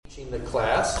teaching the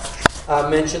class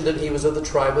mentioned that he was of the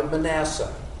tribe of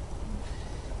Manasseh.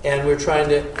 And we're trying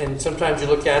to, and sometimes you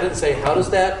look at it and say, how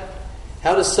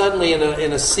does suddenly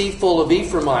in a sea full of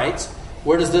Ephraimites,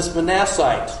 where does this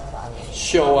Manassite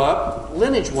show up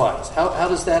lineage-wise? How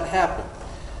does that happen?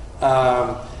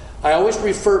 I always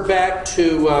refer back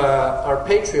to our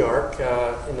patriarch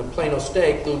in the Plano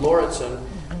Stake, Lou Lauritsen,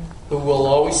 who will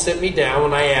always sit me down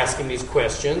when I ask him these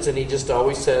questions, and he just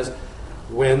always says,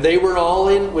 when we were all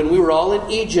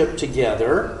in Egypt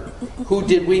together, who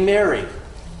did we marry?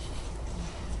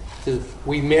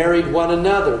 We married one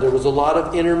another. There was a lot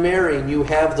of intermarrying. You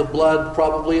have the blood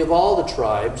probably of all the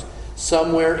tribes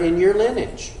somewhere in your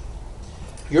lineage.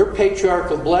 Your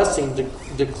patriarchal blessing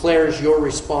declares your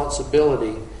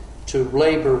responsibility to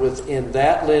labor within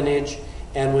that lineage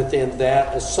and within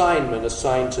that assignment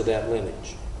assigned to that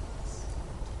lineage.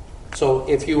 So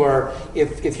if your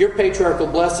patriarchal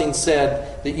blessing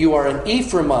said that you are an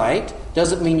Ephraimite,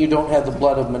 doesn't mean you don't have the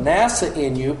blood of Manasseh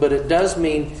in you, but it does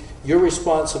mean your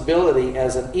responsibility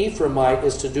as an Ephraimite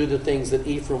is to do the things that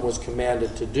Ephraim was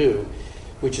commanded to do,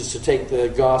 which is to take the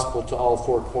gospel to all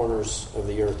four corners of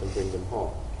the earth and bring them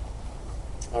home.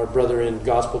 Our brother in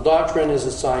gospel doctrine is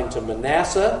assigned to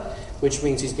Manasseh, which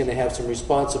means he's going to have some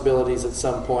responsibilities at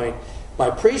some point. By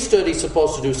priesthood, he's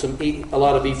supposed to do a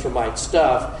lot of Ephraimite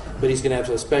stuff, but he's going to have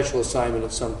a special assignment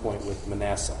at some point with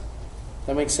Manasseh.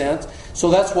 That makes sense? So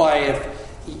that's why if,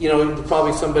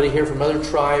 probably somebody here from other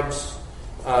tribes,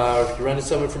 if you run into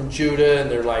someone from Judah and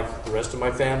they're like, the rest of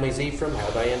my family's Ephraim,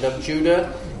 how'd I end up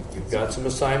Judah? You've got some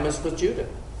assignments with Judah.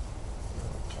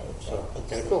 So,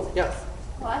 kind of cool. Yeah.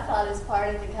 Well, I thought as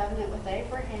part of the covenant with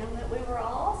Abraham that we were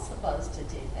all supposed to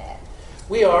do that.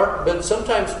 We are, but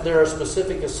sometimes there are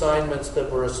specific assignments that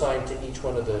were assigned to each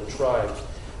one of the tribes.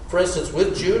 For instance,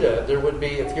 with Judah, there would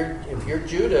be, if you're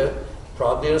Judah,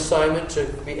 probably an assignment to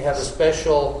have a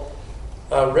special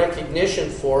recognition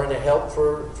for and a help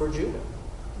for Judah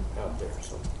out there.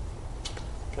 So,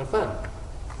 kind of fun.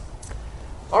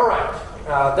 All right.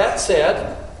 That said,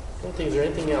 I don't think there's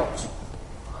anything else.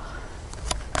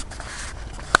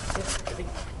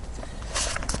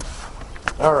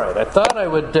 All right. I thought I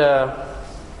would.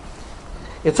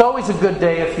 It's always a good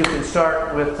day if you can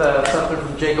start with something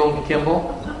from J. Golden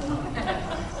Kimball.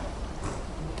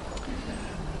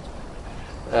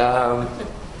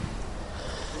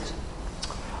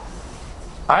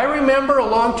 I remember a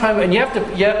long time, and you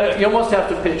almost have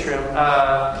to picture him.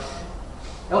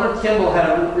 Elder Kimball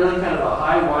had a really kind of a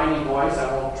high, whiny voice. I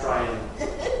won't try and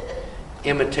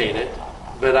imitate it,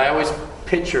 but I always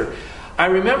picture. I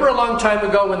remember a long time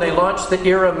ago when they launched the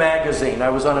Era magazine. I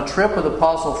was on a trip with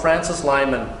Apostle Francis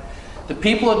Lyman. The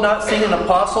people had not seen an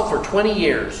apostle for 20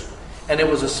 years, and it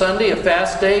was a Sunday, a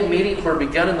fast day. Meetings were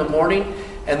begun in the morning,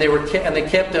 and they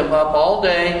kept them up all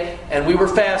day, and we were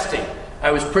fasting. I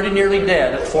was pretty nearly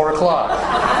dead at 4 o'clock.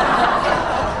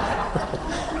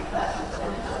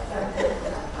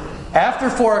 After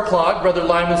 4 o'clock, Brother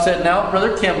Lyman said, "Now,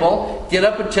 Brother Kimball, get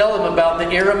up and tell them about the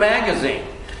Era magazine."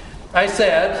 I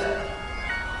said,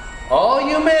 "All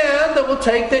you men that will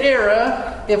take the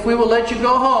Era, if we will let you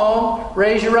go home,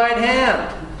 raise your right hand."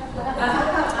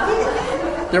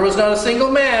 There was not a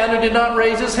single man who did not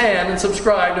raise his hand and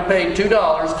subscribe and paid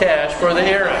 $2 cash for the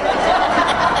Era.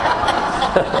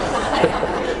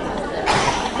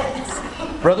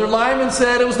 Brother Lyman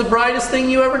said it was the brightest thing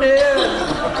you ever did.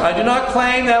 I do not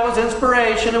claim that was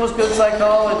inspiration. It was good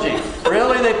psychology.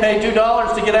 Really? They paid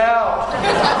 $2 to get out.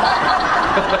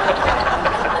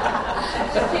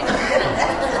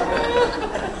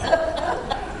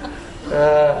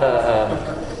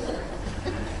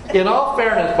 In all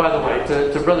fairness, by the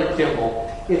way, to Brother Kimball,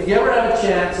 if you ever have a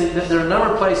chance, there are a number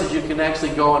of places you can actually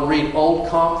go and read old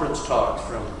conference talks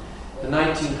from the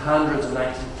 1900s and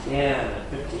 1910 and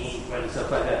 15, and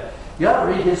stuff like that. You ought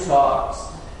to read his talks,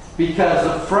 because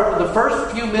the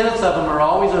first few minutes of them are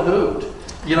always a hoot,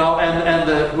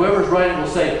 and whoever's writing will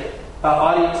say,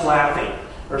 audience laughing,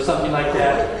 or something like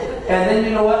that. And then you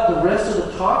know what? The rest of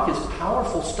the talk is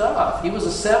powerful stuff. He was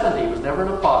a 70. He was never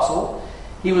an apostle.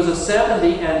 He was a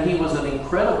 70, and he was an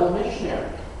incredible missionary.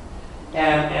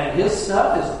 And his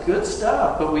stuff is good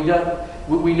stuff. But we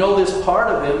know this part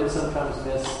of it and sometimes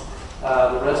miss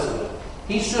the rest of it.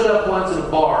 He stood up once in a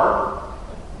bar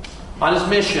on his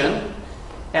mission,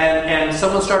 and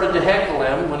someone started to heckle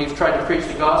him when he tried to preach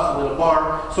the gospel in a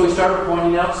bar. So he started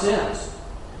pointing out sins.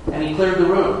 And he cleared the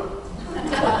room.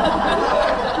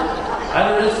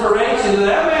 Under inspiration,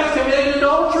 that man's committed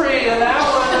adultery, and that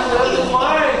one is his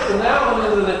wife, and that one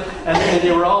is, and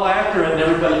they were all after it, and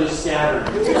everybody just scattered.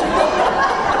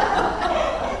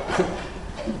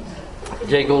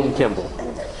 J. Golden Kimball.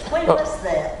 When was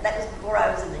that? That was before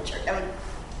I was in the church.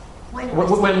 When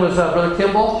When was Brother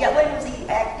Kimball? Yeah, when was he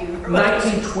active?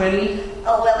 1920.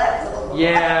 Oh, well, that was a little...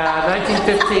 Yeah,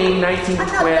 1915,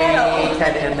 1920,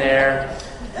 kind of in there.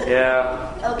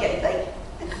 Yeah. Okay, thank you.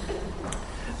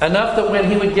 Enough that when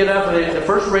he would get up, the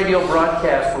first radio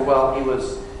broadcast for while he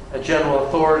was a general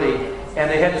authority, and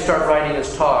they had to start writing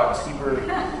his talks.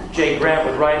 Jay Grant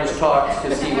would write his talks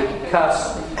because he would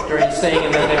cuss during singing,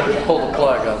 and then they would pull the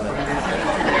plug on them.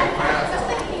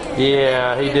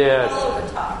 Yeah, he did.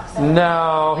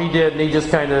 No, he didn't. He just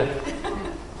kind of...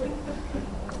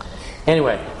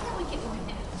 Anyway.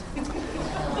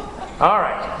 All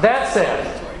right. That said,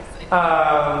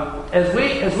 as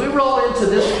we roll into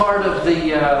this part of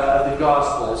the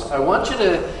Gospels, I want you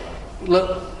to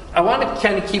look. I want to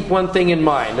kind of keep one thing in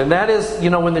mind, and that is,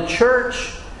 when the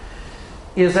church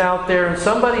is out there and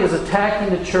somebody is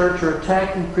attacking the church or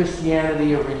attacking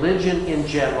Christianity or religion in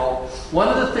general, one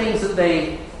of the things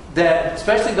that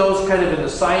especially those kind of in the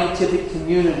scientific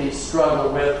community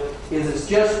struggle with is it's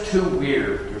just too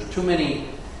weird. There's too many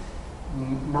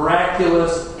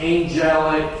miraculous,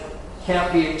 angelic,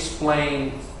 can't be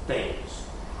explained things.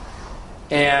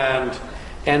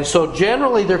 And so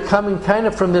generally they're coming kind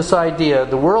of from this idea.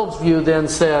 The world's view then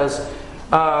says,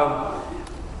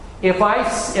 if I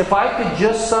could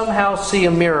just somehow see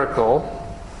a miracle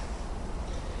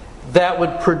that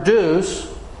would produce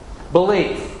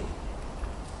belief.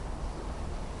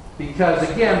 Because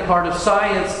again, part of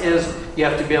science is you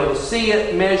have to be able to see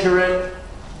it, measure it,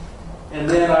 and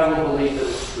then I will believe that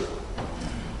it's true.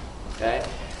 Okay?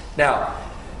 Now,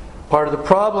 part of the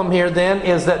problem here then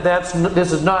is that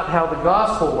this is not how the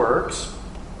gospel works.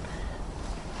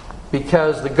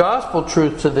 Because the gospel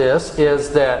truth to this is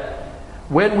that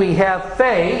when we have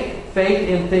faith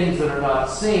in things that are not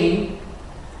seen,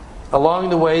 along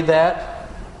the way that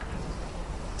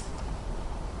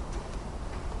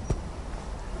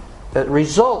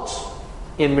results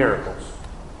in miracles.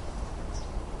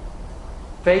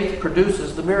 Faith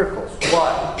produces the miracles.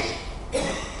 Why?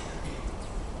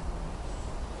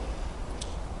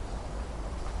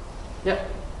 Yeah.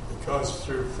 Because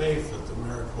through faith that the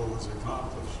miracle was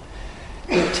accomplished.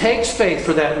 It takes faith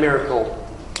for that miracle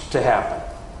to happen.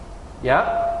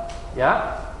 Yeah?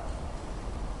 Yeah?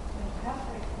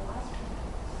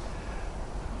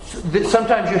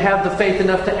 Sometimes you have the faith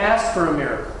enough to ask for a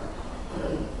miracle.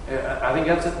 I think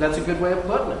that's a good way of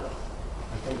putting it.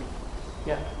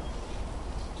 Yeah.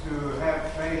 To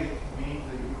have faith means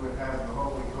that you would have the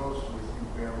Holy Ghost with you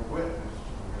bear witness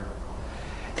to the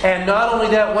miracle. And not only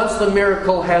that, once the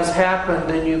miracle has happened,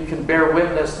 then you can bear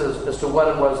witness as to what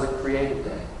it was that created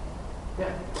that.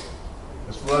 Yeah.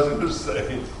 This wasn't the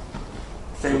same.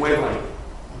 Same wavelength.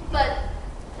 But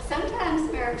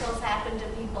sometimes miracles happen to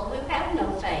people who have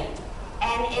no faith.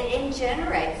 And it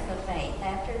ingenerates the faith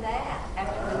after that.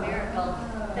 After the miracle,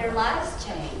 their lives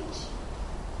change.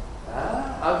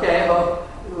 Okay, well,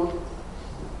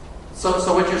 so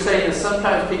what you're saying is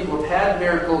sometimes people have had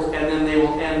miracles and then they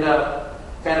will end up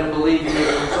kind of believing as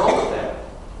a result of that.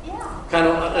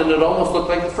 Yeah. And it almost looked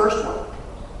like the first one.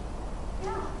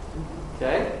 Yeah.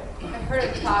 Okay? I've heard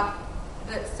a talk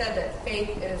that said that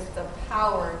faith is the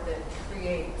power that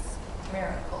creates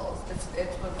miracles.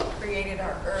 It's what created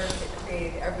our earth. It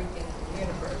created everything in the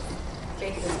universe.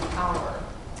 Faith is power.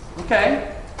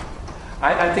 Okay.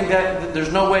 I think that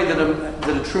there's no way that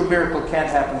a true miracle can't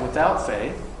happen without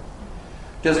faith.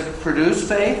 Does it produce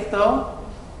faith, though?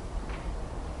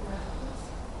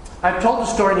 I've told the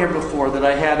story here before that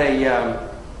I had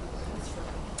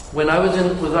when I was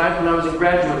in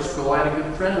graduate school, I had a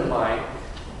good friend of mine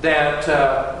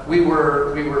that we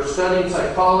were studying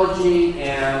psychology,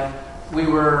 and we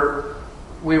were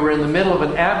in the middle of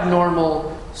an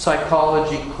abnormal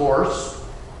psychology course.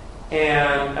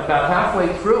 And about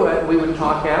halfway through it, we would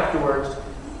talk afterwards.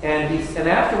 And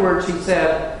afterwards he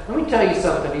said, let me tell you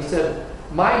something. He said,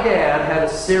 my dad had a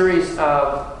series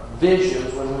of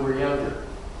visions when we were younger.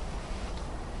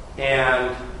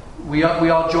 And we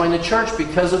all joined the church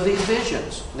because of these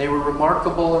visions. They were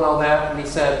remarkable and all that. And he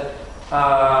said,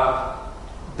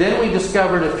 then we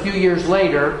discovered a few years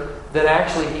later that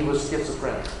actually he was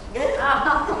schizophrenic.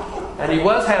 And he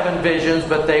was having visions,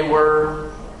 but they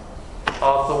were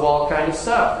off-the-wall kind of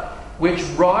stuff, which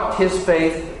rocked his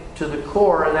faith to the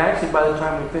core. And actually, by the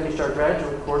time we finished our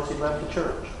graduate course, he left the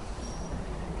church.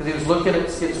 Because he was looking at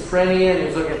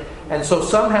schizophrenia, and so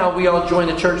somehow we all joined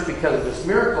the church because of this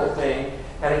miracle thing,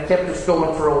 and it kept us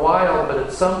going for a while, but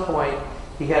at some point,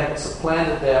 he hadn't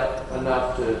supplanted that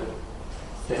enough to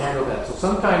handle that. So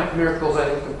sometimes miracles, I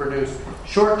think, can produce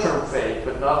short-term faith,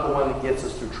 but not the one that gets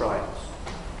us through trials.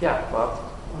 Yeah, Bob?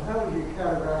 Well, how would you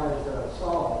categorize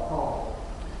Paul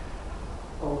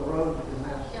on the road to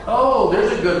Damascus? Oh, Oh,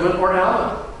 there's a good one. Or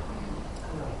Alma.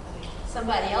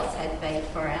 Somebody else had faith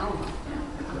for Alma.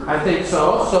 I think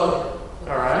so. So,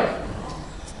 all right.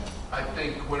 I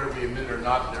think whether we admit it or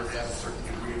not, there has a certain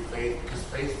degree of faith, because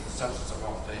faith is the substance of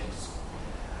all things.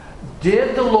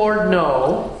 Did the Lord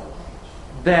know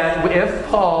that if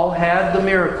Paul had the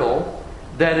miracle,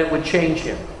 that it would change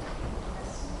him?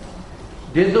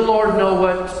 Did the Lord know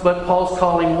what Paul's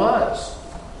calling was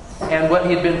and what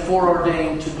he had been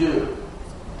foreordained to do?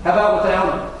 How about with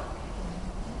Alma?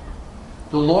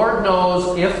 The Lord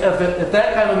knows if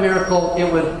that kind of miracle,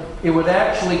 it would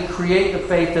actually create the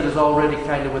faith that is already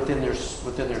kind of within their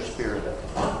spirit.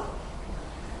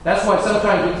 That's why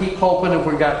sometimes we keep hoping if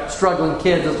we've got struggling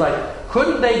kids, it's like,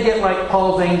 couldn't they get like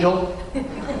Paul's angel?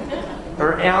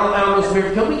 Or Alma's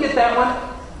miracle? Can we get that one?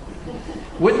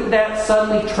 Wouldn't that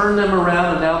suddenly turn them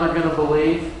around and now they're going to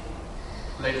believe?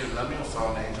 Later than Lemuel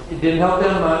saw an angel. It didn't help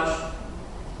them much.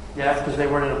 Yeah, because they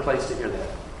weren't in a place to hear that.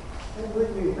 And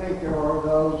wouldn't you think there are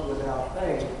those without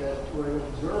faith that would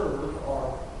observe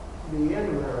or be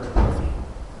in miracles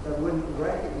that wouldn't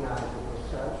recognize it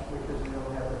as such because they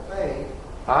don't have the faith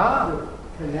to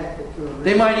connect it to a miracle?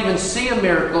 They might even see a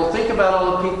miracle. Think about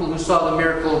all the people who saw the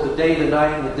miracle of the day, the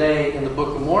night, and the day in the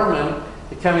Book of Mormon,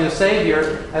 the coming of the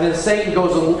Savior, and then Satan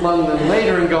goes among them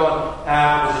later and going,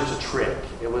 it was just a trick.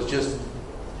 It was just...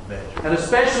 And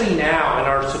especially now in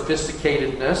our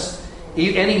sophisticatedness,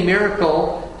 any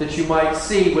miracle that you might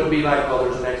see would be like,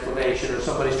 there's an explanation, or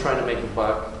somebody's trying to make a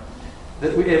buck.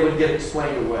 It would get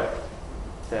explained away.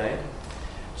 Okay?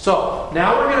 So,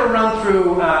 now we're going to run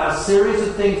through a series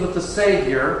of things with the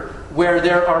Savior where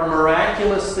there are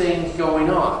miraculous things going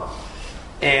on.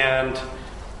 And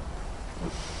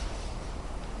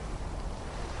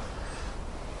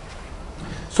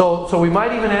so we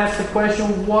might even ask the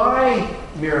question, why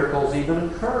miracles even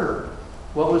occurred?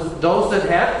 What was those that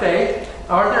had faith?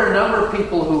 Are there a number of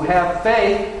people who have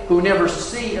faith who never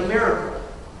see a miracle?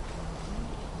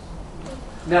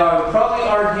 Now, I would probably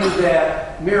argue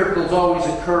that miracles always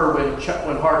occur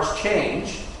when hearts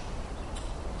change.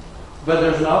 But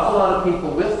there's an awful lot of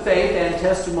people with faith and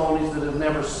testimonies that have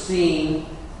never seen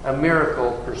a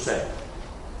miracle per se.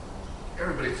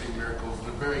 Everybody's seen miracles.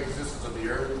 The very existence of the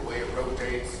earth, the way it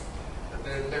rotates,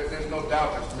 there's no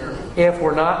doubt there's miracles. If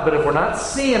we're not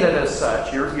seeing it as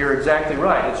such, you're exactly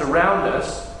right. It's around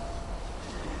us.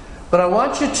 But I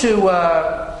want you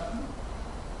to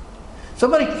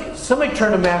somebody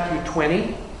turn to Matthew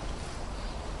 20,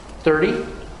 30.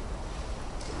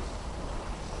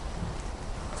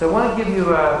 So I want to give you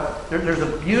there's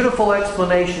a beautiful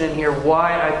explanation in here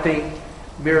why I think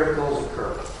miracles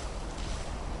occur.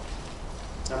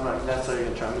 I'm not necessarily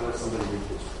going to try. I'm going to let somebody read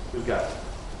this. Who's got it?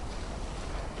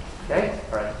 Okay?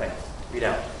 All right, thanks. Read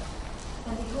out.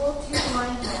 And behold, two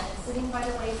blind men sitting by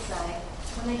the wayside,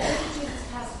 when they heard that Jesus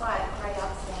passed by, cried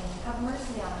out, saying, Have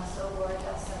mercy on us, O Lord,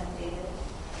 thou son of David.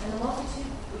 And the multitude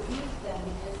rebuked them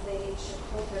because they should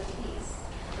hold their peace.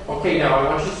 Okay, now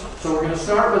I want you. So we're going to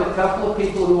start with a couple of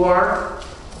people who are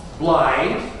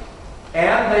blind,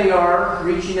 and they are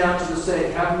reaching out to the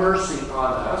saying, "Have mercy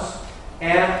on us."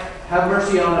 And have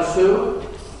mercy on us who?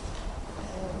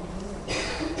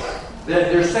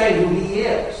 They're saying who he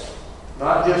is,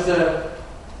 not just a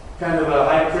kind of a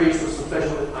high priest with some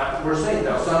special. We're saying,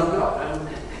 "Thou Son of God." And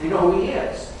we know who he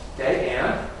is. Okay,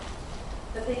 and.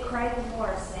 But they cried the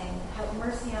more, saying, Have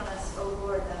mercy on us, O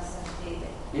Lord, thou son of David.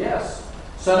 Yes.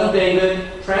 Son of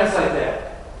David, translate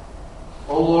that.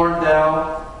 O Lord,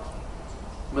 thou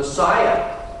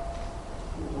Messiah.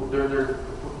 They're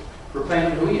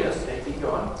proclaiming who he is. Okay, keep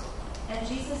going. And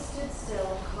Jesus stood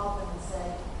still and called them and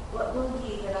said, What will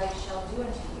ye that I shall do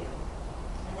unto you?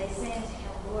 And they say unto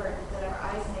him, Lord, that our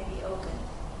eyes may be opened.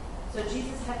 So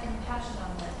Jesus had compassion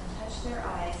on them and touched their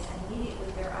eyes, and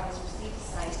immediately their eyes received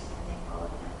sight, and they followed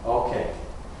him. Okay.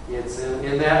 It's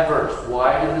in that verse.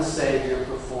 Why did the Savior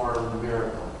perform the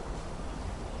miracle?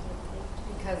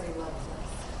 Because he loves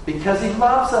us. Because he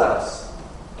loves us.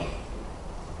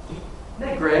 Isn't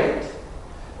that great?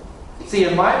 See,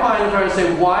 in my mind, I'm trying to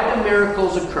say, why do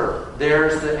miracles occur?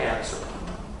 There's the answer.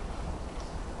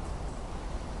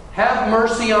 Have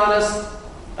mercy on us,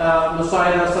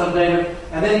 Messiah, son of David.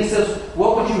 And then he says,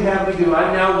 what would you have me do?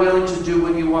 I'm now willing to do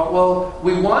what you want. Well,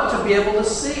 we want to be able to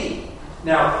see.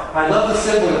 Now, I love the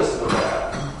symbolism of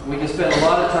that. We can spend a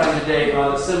lot of time today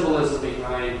on the symbolism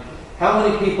behind how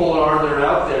many people are there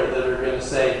out there that are going to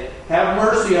say, have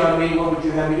mercy on me, what would you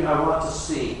have me do? I want to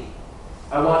see.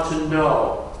 I want to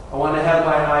know. I want to have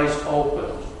my eyes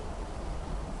opened.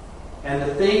 And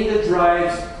the thing that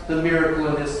drives the miracle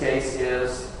in this case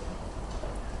is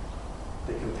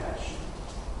the compassion,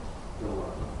 the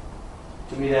love.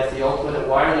 To me, that's the ultimate.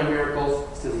 Why are there miracles?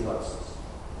 Because he loves us.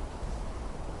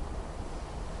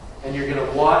 And you're going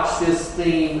to watch this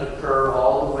theme occur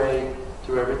all the way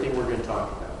through everything we're going to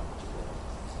talk about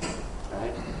today.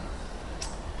 Right?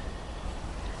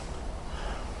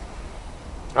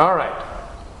 All right.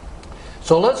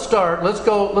 So let's start. Let's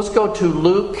go to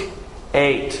Luke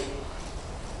 8.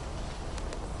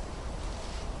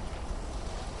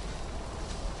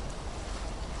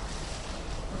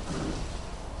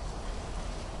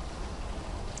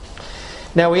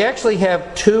 Now, we actually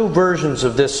have two versions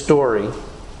of this story.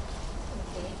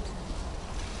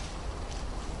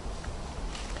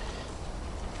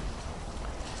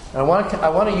 I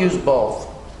want to use both.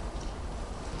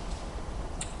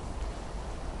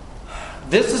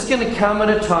 This is going to come at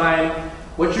a time,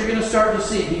 what you're going to start to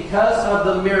see, because of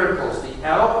the miracles, the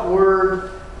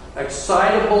outward,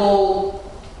 excitable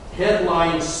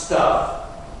headline stuff.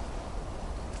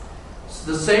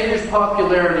 The Savior's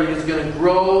popularity is going to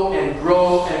grow and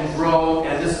grow and grow,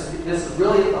 and this is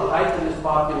really at the height of his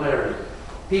popularity.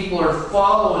 People are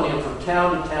following him from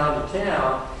town to town to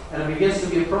town, and it begins to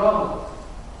be a problem.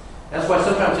 That's why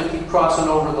sometimes if you keep crossing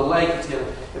over the lake,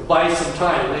 it buys some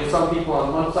time. Leave some people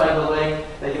on one side of the lake,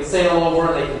 they can sail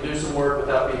over, they can do some work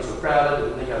without being so crowded,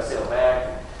 and then they got to sail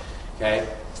back. Okay.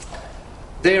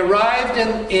 They arrived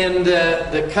in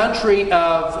the country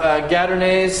of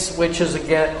Gadarenes, which is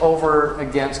over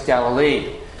against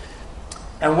Galilee.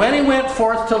 And when he went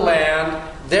forth to land,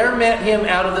 there met him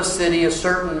out of the city a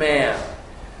certain man,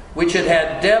 which had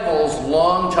had devils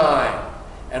long time,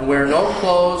 and wear no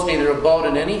clothes, neither abode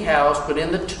in any house, but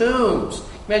in the tombs.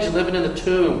 Imagine living in the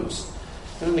tombs,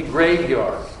 in the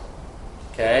graveyard.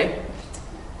 Okay?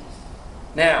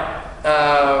 Now,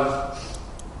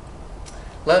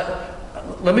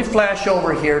 let me flash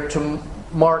over here to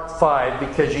Mark 5,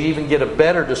 because you even get a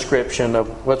better description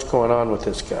of what's going on with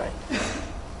this guy.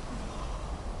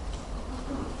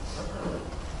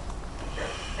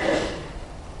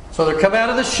 So they come out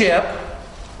of the ship,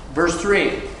 verse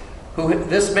 3.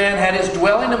 This man had his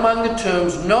dwelling among the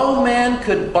tombs. No man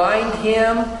could bind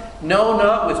him, no,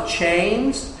 not with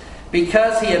chains,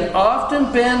 because he had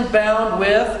often been bound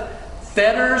with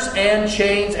fetters and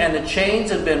chains, and the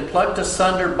chains had been plucked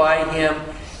asunder by him,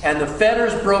 and the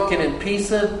fetters broken in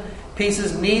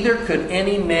pieces, neither could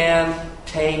any man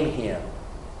tame him.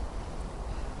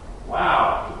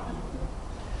 Wow.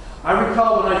 I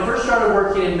recall when I first started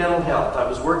working in mental health, I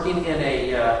was working in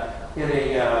a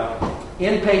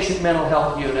inpatient mental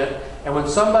health unit, and when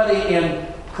somebody in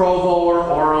Provo or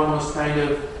Orem was kind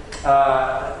of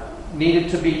needed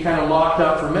to be kind of locked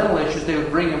up for mental issues, they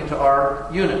would bring them to our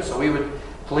unit. So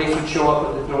police would show up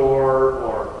at the door,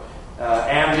 or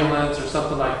ambulance or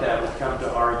something like that would come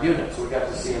to our unit. So we got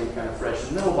to see them kind of fresh in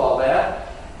the middle of all that.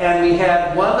 And we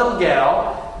had one little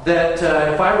gal that,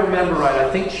 if I remember right,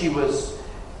 I think she was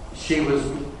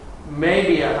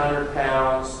maybe 100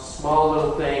 pounds, small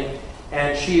little thing.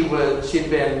 And she'd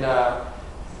been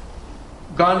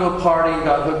gone to a party and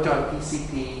got hooked on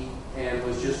PCP and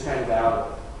was just kind of out of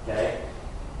it. Okay,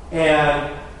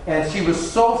 and she was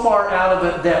so far out of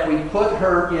it that we put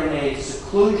her in a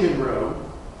seclusion room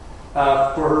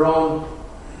for her own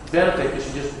benefit, because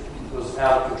she just was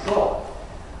out of control.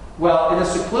 Well, in the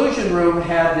seclusion room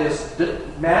had this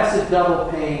massive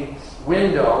double pane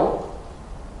window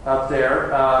up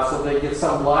there, so they get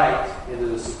some light into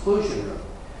the seclusion room.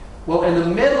 Well, in the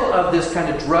middle of this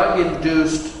kind of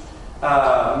drug-induced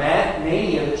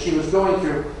mania that she was going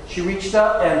through, she reached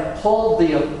up and pulled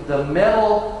the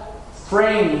metal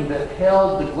frame that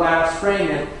held the glass frame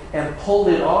in and pulled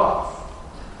it off.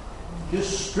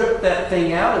 Just stripped that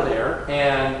thing out of there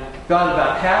and got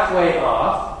about halfway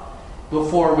off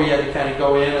before we had to kind of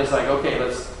go in. It's like, okay,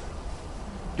 let's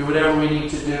do whatever we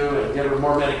need to do and get her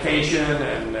more medication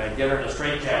and get her in a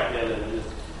straitjacket, and just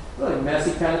really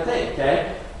messy kind of thing,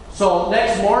 okay? So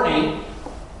next morning,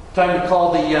 time to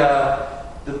call the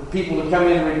people to come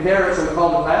in and repair it, so we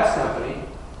called the glass company.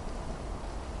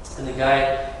 And the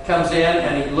guy comes in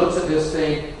and he looks at this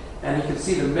thing and he can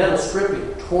see the metal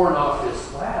stripping torn off this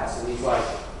glass. And he's like,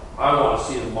 I want to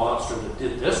see the monster that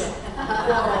did this one.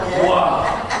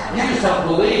 Wow. You just don't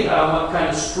believe what kind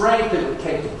of strength it would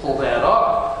take to pull that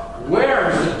off.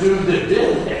 Where's the dude that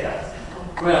did that?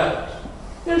 Well,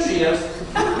 there she is.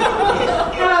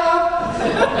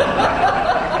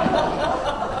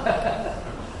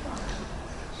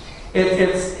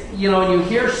 It's you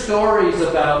hear stories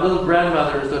about little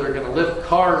grandmothers that are going to lift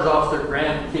cars off their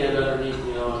grandkid underneath,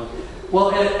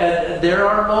 Well, there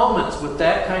are moments with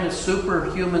that kind of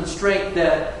superhuman strength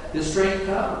that the strength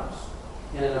comes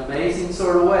in an amazing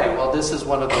sort of way. Well, this is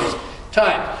one of those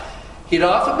times. He'd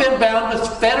often been bound with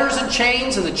fetters and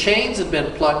chains, and the chains had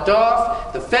been plucked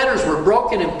off. The fetters were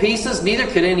broken in pieces. Neither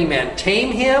could any man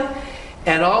tame him.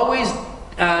 And always,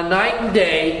 night and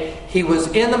day, he was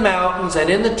in the mountains and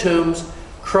in the tombs,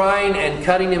 crying and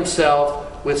cutting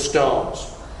himself with stones.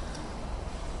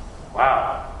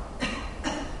 Wow.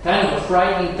 Kind of a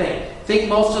frightening thing. Think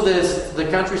most of the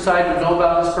countryside would know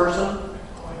about this person?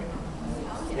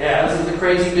 Yeah, this is the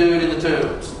crazy dude in the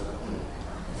tombs.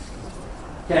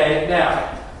 Okay,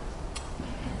 now,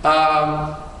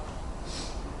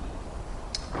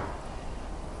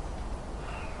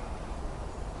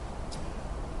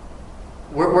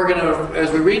 we're going to,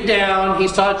 as we read down, he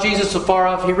saw Jesus afar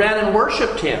off. He ran and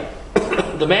worshipped him.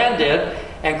 The man did,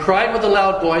 and cried with a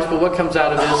loud voice. But what comes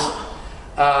out of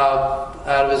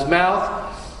his mouth?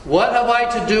 What have I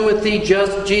to do with thee,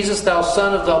 Jesus, thou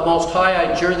Son of the Most High?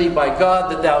 I adjure thee by God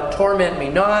that thou torment me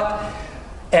not.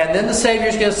 And then the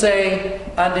Savior's going to say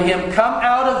unto him, come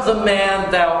out of the man,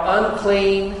 thou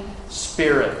unclean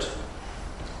spirit.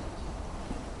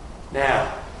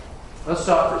 Now, let's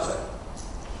stop for a second.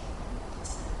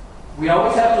 We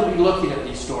always have to be looking at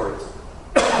these stories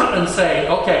and say,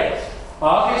 okay,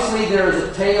 obviously there is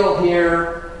a tale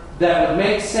here that would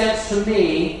make sense to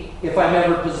me if I'm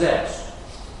ever possessed.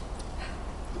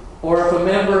 Or if a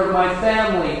member of my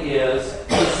family is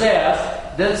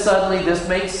possessed, then suddenly this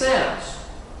makes sense.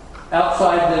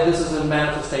 Outside that this is a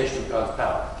manifestation of God's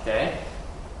power. Okay?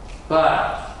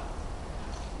 But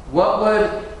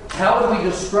how would we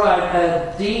describe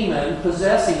a demon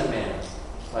possessing a man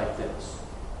like this?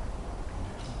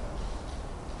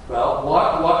 Well,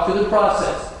 walk through the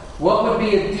process. What would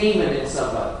be a demon in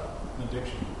somebody?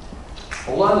 Addiction.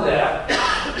 Hold on to that.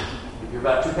 You're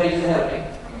about 2 pages ahead of me.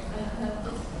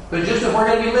 But just if we're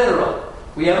going to be literal,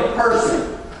 we have a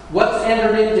person. What's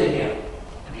entered into him?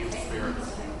 An evil spirit.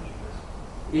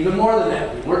 Even more than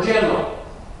that, be more general.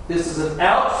 This is an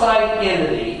outside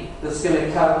entity that's going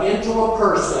to come into a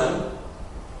person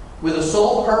with the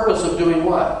sole purpose of doing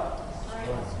what?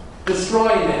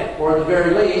 Destroying them, or at the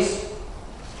very least,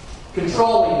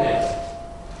 controlling them.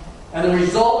 And the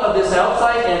result of this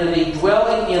outside entity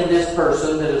dwelling in this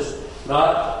person that is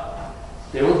not,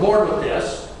 they were born with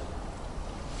this,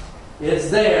 it's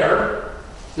there.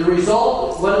 The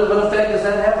result, what effect does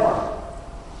that have on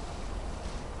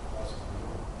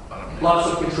them? Loss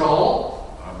of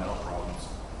control. Mental problems.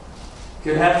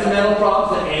 Could have some mental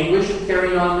problems, the anguish of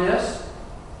carrying on this.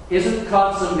 Isn't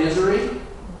constant misery.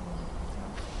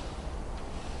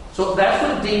 So that's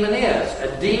what a demon is.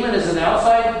 A demon is an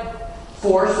outside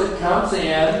force that comes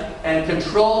in and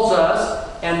controls us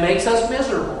and makes us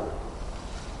miserable.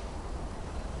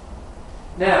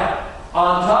 Now,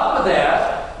 on top of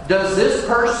that, does this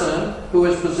person who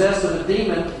is possessed of a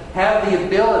demon have the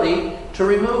ability to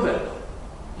remove it?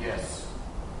 Yes.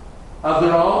 Of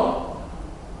their own?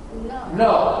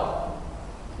 No.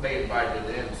 They invited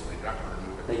it in, so they're not going to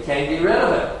remove it. They can't get rid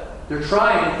of it. They're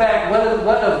trying. In fact,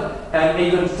 and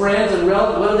even friends and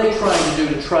relatives, what are they trying to do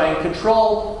to try and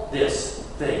control this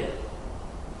thing?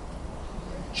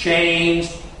 Chains,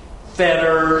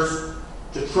 fetters,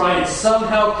 to try and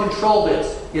somehow control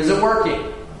this. Is it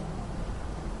working?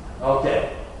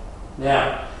 Okay.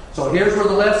 Now, so here's where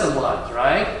the lesson lies,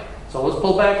 right? So let's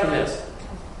pull back from this.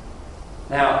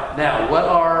 Now,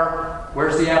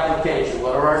 where's the application?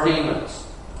 What are our demons?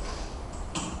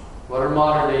 What are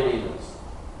modern day demons?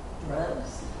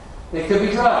 Drugs. It could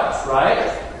be drugs,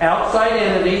 right? Outside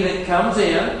entity that comes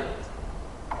in,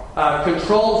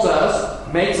 controls us,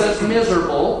 makes us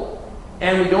miserable,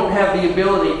 and we don't have the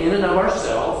ability in and of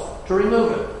ourselves to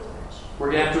remove it.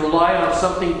 We're going to have to rely on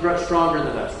something stronger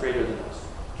than us, greater than us.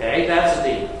 Okay, that's a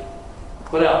demon.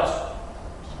 What else?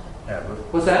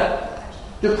 What's that?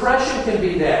 Depression can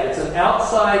be that. It's an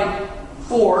outside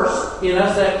force in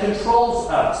us that controls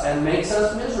us and makes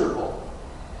us miserable.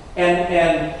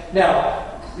 And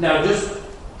now, just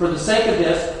for the sake of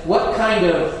this, what kind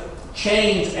of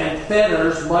chains and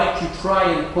fetters might you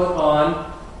try and put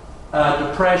on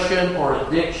depression or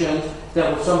addictions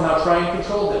that will somehow try and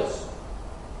control this?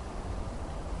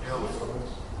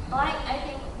 Well, I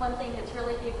think one thing that's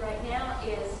really big right now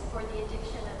is for the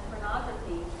addiction of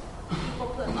pornography. People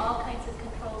put all kinds of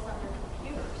controls on their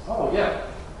computers. Oh, yeah.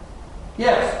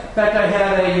 Yes. In fact, I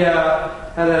had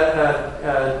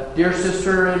a dear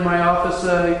sister in my office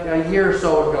a year or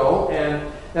so ago, and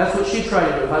that's what she tried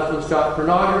to do. Her husband's got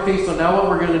pornography, so now what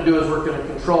we're going to do is we're going to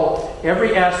control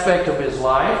every aspect of his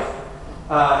life.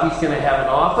 He's going to have an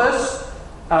office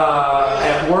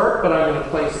at work, but I'm going to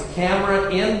place a camera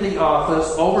in the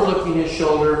office overlooking his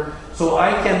shoulder so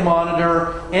I can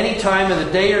monitor any time of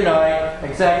the day or night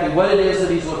exactly what it is that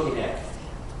he's looking at.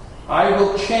 I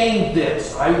will change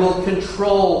this. I will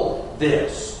control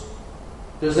this.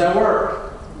 Does that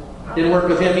work? Didn't work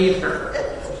with him either.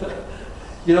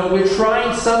 We're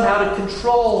trying somehow to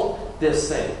control this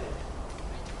thing.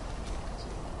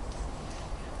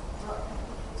 Well,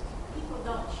 people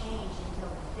don't change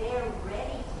until they're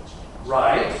ready to change.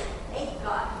 Right. They've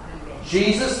got to be ready.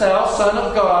 Jesus, thou Son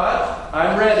of God,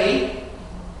 I'm ready.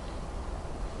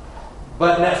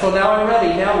 So now I'm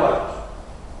ready. Now what?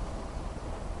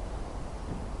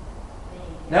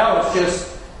 Now it's just...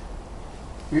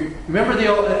 Remember the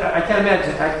old... I can't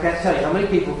imagine. I can't tell you how many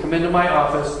people come into my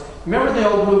office. Remember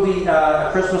the old movie,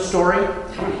 A Christmas Story?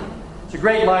 It's a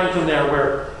great line from there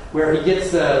where he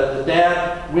gets the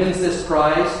dad wins this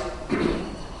prize.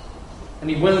 And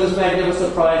he wins this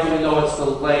magnificent prize, even though it's the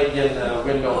leg in the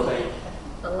window thing.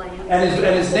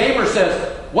 And his neighbor says,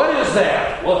 "What is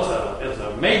that?" "Well, it's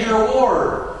a major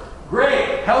award."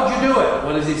 "Great. How'd you do it?"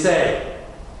 What does he say?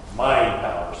 "Mind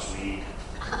power, sweet.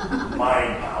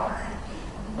 Mind power."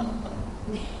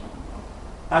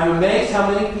 I'm amazed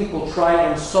how many people try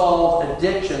and solve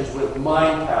addictions with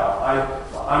mind power.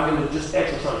 I'm going to just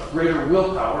exercise greater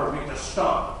willpower and make this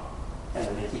stop. And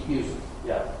then they keep using it.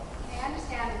 Yeah. I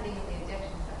understand the thing with the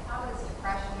addiction, but how does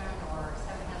depression or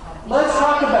something like Let's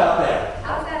talk about that.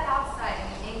 How is that outside? I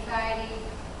mean, anxiety,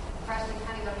 depression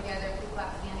kind of go together. People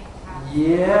have panic attacks.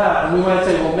 Yeah, and we might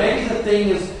say, well, maybe the thing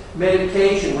is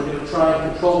medication. We're going to try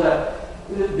and control that.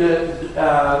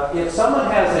 If someone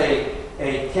has a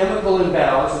chemical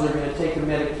imbalance and they're going to take a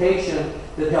medication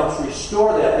that helps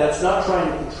restore that, that's not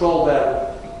trying to control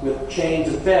that with chains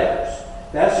and fetters.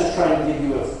 That's just trying to give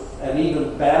you an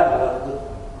even battle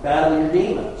your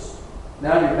demons.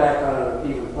 Now you're back on an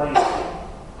even playing field.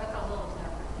 That's a little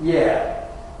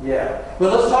different. Yeah.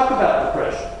 But let's talk about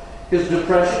depression. Could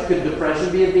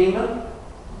depression be a demon?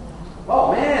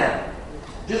 Oh man.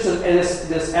 Just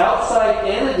this outside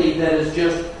entity that is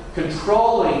just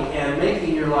controlling and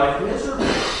making your life miserable.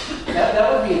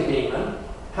 That would be a demon.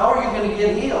 How are you going to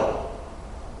get healed?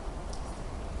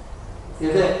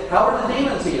 How are the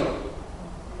demons healed?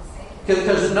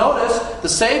 Because notice, the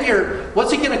Savior,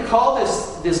 what's he going to call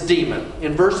this demon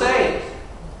in verse 8?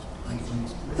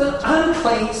 It's an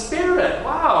unclean spirit.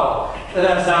 Wow. And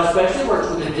that's how especially works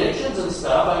with addictions and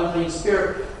stuff, unclean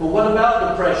spirit. But what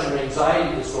about depression,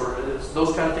 anxiety disorder? It's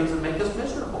those kind of things that make us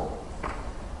miserable.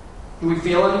 Do we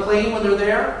feel unclean when they're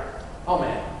there? Oh,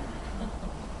 man.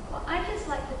 Well, I'd just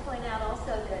like to point out also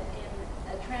that in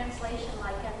a translation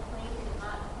like unclean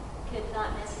could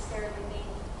not necessarily mean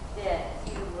that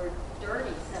you were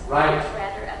dirty. Right.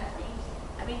 Rather unclean.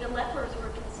 I mean, the lepers were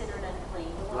considered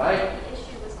unclean. The one Right. with the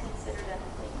issue was considered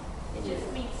unclean. It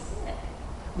just means sick.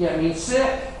 Yeah, it means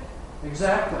sick.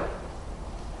 Exactly.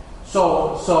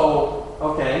 So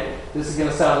okay, this is going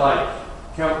to sound like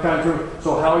counter.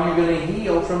 So how are you going to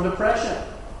heal from depression?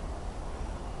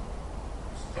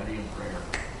 Study and prayer.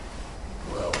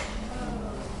 Well,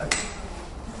 It's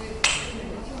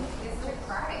through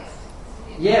Christ.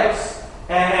 yes.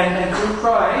 And through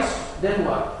Christ, then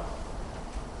what?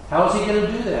 How is he going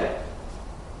to do that?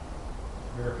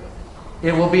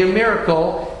 It will be a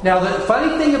miracle. Now, the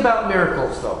funny thing about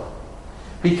miracles, though,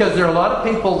 because there are a lot of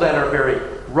people that are very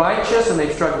righteous and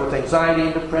they struggle with anxiety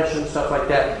and depression and stuff like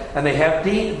that, and they have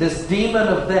this demon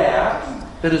of that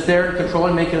is there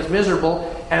controlling, making us miserable,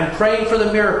 and praying for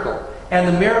the miracle. And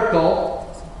the miracle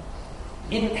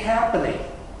isn't happening.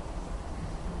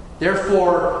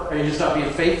 Therefore, are you just not being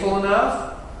faithful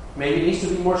enough? Maybe it needs to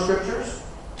be more scriptures?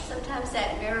 Sometimes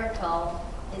that miracle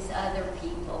is other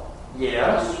people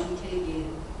Yes. coming to you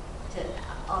to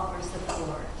offer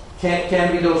support.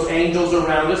 Can be those angels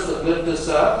around us that lift us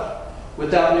up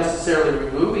without necessarily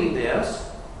removing this.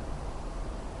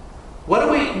 What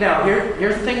do we... Now,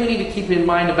 here's the thing we need to keep in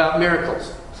mind about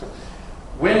miracles.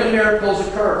 When do miracles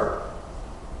occur?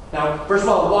 Now, first of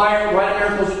all, why do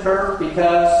miracles occur?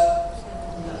 Because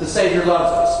the Savior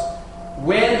loves us.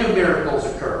 When do miracles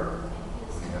occur?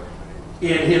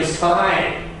 In His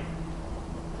time.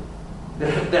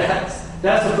 That's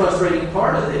the frustrating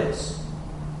part of this.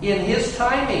 In His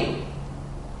timing.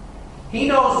 He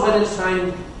knows when it's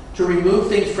time to remove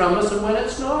things from us and when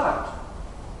it's not.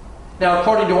 Now,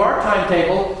 according to our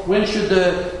timetable, when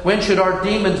should our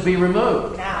demons be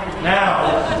removed?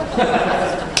 Now.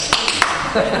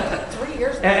 3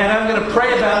 years ago. And I'm going to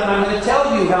pray about it, and I'm going to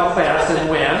tell you how fast and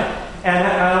when. And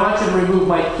I want you to remove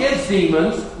my kids'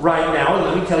 demons right now, and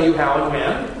let me tell you how and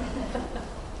when.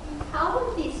 How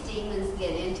would these demons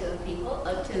get into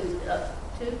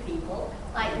two people?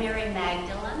 Like Mary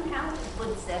Magdalene, how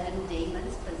would 7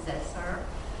 demons possess her?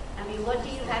 I mean, what do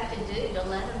you have to do to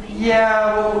let them in?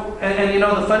 Yeah, well, and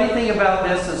the funny thing about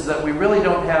this is that we really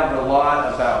don't have a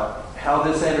lot about how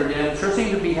this entered in. It sure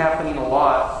seemed to be happening a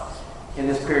lot in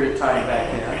this period of time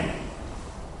back then.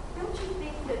 Don't you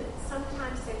think that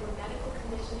sometimes there were medical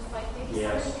conditions, like maybe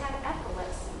Yes. somebody had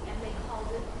epilepsy and they called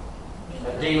it A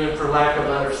demon for lack of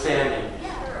understanding.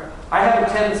 Yeah. I have a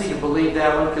tendency to believe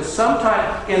that one because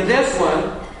sometimes in this one,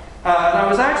 and I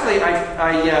was actually,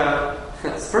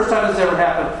 it's the first time this ever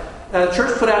happened. The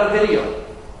church put out a video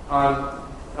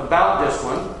about this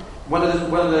one of the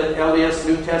LDS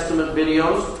New Testament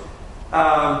videos,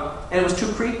 and it was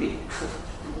too creepy,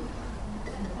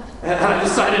 and I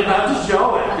decided not to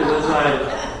show it because it's like,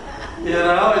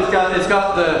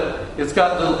 it's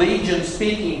got the Legion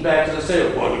speaking back and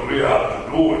saying, "What do we have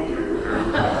to do with you?"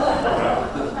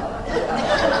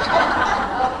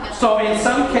 So in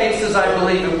some cases, I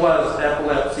believe it was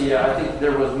epilepsy. I think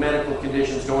there was medical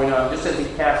conditions going on, just as he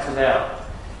cast it out.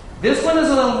 This one is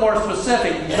a little more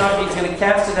specific. He's going to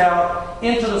cast it out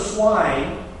into the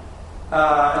swine,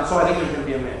 and so I think there's going to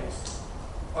be a mix.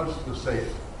 I was just going to say,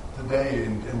 today,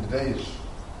 in today's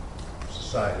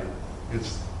society,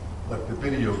 it's like the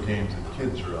video games that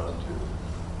kids are onto.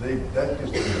 That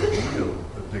used to be a real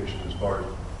addiction as far as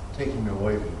taking them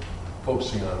away from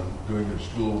focusing on doing their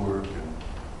schoolwork, and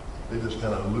they just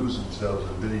kind of lose themselves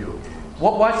in video games.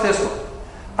 Well, watch this one.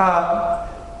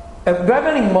 Do I have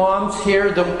any moms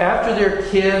here that after their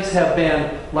kids have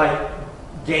been like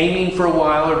gaming for a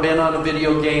while or been on a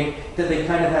video game, that they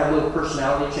kind of have a little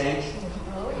personality change?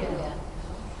 Oh, yeah.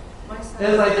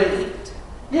 It's like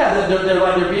they're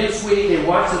like they're being sweet. They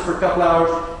watch this for a couple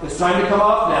hours. It's time to come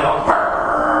off now.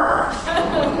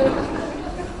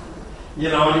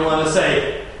 And you want to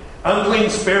say, "Unclean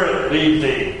spirit, leave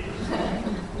thee,"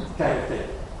 kind of thing.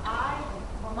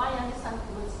 My youngest son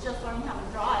was just learning how to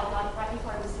drive, like right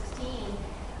before I was 16.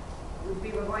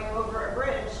 We were going over a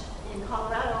bridge in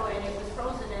Colorado, and it was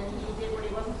frozen, and he did what he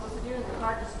wasn't supposed to do, and the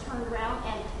car just turned around,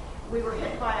 and we were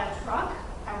hit by a truck,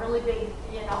 a really big,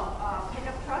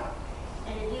 pickup truck,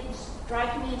 and it didn't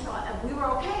strike me until we were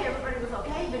okay. Everybody was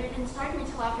okay, but it didn't strike me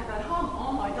until after I got home.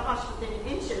 Oh my gosh! Within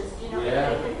inches, it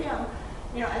hit him,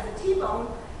 as a T-bone.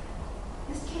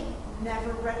 This kid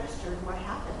never registered what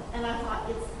happened, and I thought,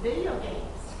 it's video games.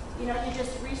 You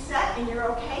just reset and you're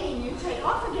okay and you take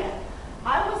off again.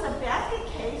 I was a basket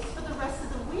case for the rest of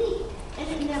the week, and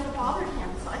it never bothered him.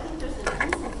 So I think there's an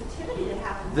insensitivity that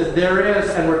happens. There is,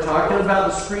 and we're talking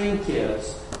about the screen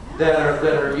kids that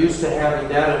are used to having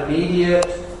that immediate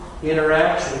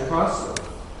interaction constantly.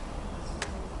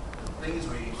 Things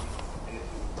we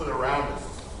put around us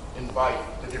invite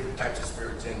the different types of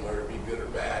spirits in, whether it be good or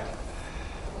bad.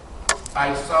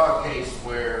 I saw a case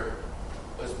where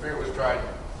a spirit was trying.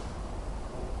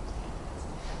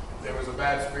 There was a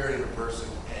bad spirit in a person,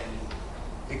 and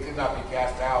it could not be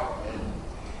cast out. And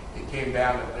it came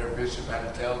down that their bishop had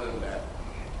to tell them that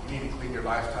you need to clean your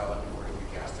lifestyle up before it can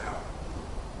be cast out.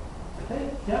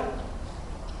 Okay, yeah.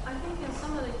 I think in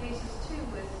some of the cases too,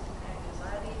 with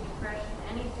anxiety, depression,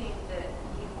 anything that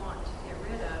you want to get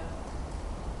rid of,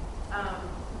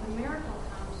 the miracle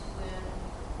comes when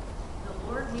the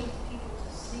Lord needs people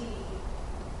to see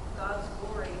God's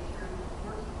glory through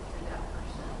working through that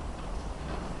person.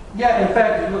 Yeah, in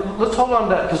fact, let's hold on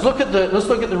to that because let's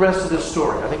look at the rest of this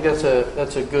story. I think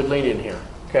that's a good lead in here.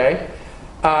 Okay,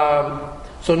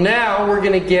 so now we're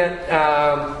going to get.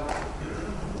 I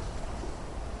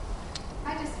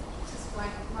just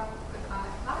want one quick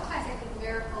comment. A lot of times I think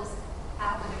miracles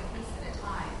happen a piece at a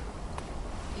time.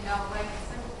 Like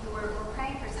we're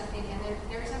praying for something and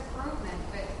there's improvement,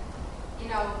 but we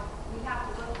have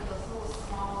to look for those little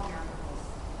small miracles.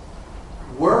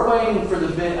 We're waiting for the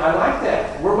big. I like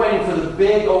that. We're waiting for the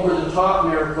big, over-the-top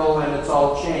miracle, and it's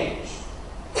all changed.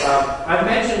 I've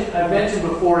mentioned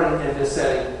before in this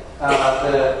setting had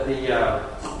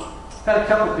a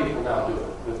couple of people now do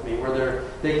it with me, where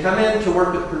they come in to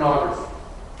work with pornography,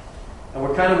 and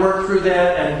we're kind of work through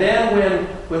that, and then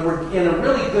when we're in a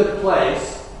really good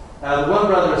place, the one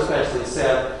brother especially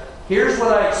said, "Here's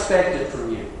what I expected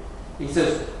from you." He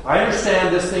says, "I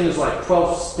understand this thing is like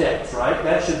 12 steps, right?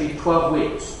 That should be 12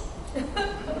 weeks."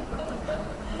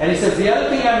 And he says, "The other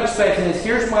thing I'm expecting is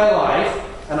here's my life,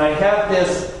 and I have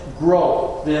this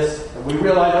growth, and we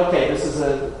realize, okay, this is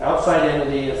an outside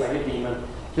entity, it's like a demon.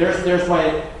 There's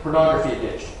my pornography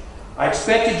addiction. I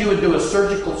expected you would do a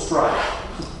surgical strike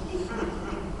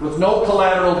with no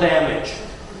collateral damage.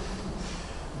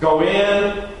 Go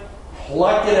in,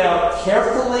 pluck it out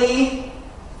carefully,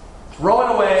 throw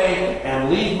it away, and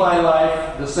leave my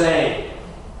life the same.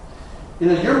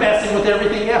 You're messing with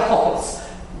everything else."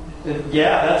 And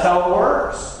yeah, that's how it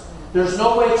works. There's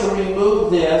no way to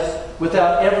remove this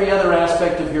without every other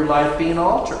aspect of your life being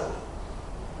altered.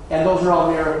 And those are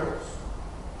all miracles.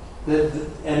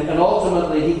 And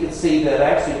ultimately, he could see that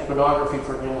actually pornography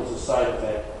for him was a side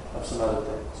effect of some other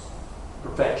things.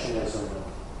 Perfectionism and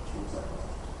things like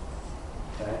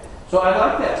that. Okay? So I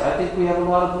like that. I think we have a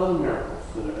lot of little miracles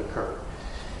that have occurred.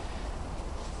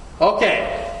 Okay.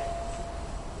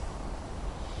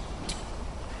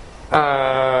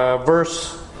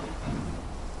 Verse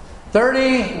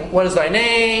 30, what is thy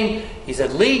name? He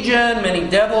said, Legion, many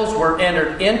devils were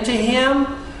entered into him.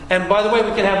 And by the way,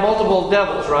 we can have multiple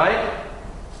devils, right?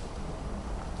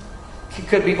 It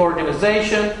could be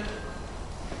organization.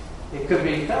 It could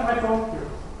be... my phone? Here.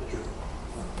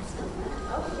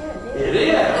 It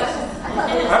is.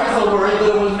 I was a little worried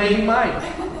that it was maybe mine.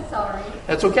 Sorry.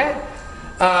 That's okay.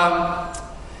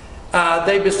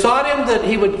 They besought him that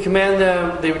he would command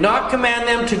them. They would not command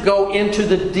them to go into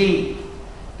the deep.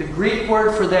 The Greek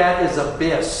word for that is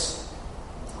abyss.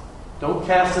 Don't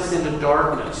cast us into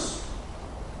darkness.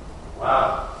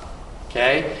 Wow.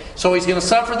 Okay? So he's going to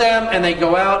suffer them, and they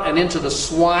go out and into the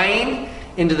swine,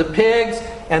 into the pigs,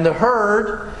 and the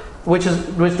herd, which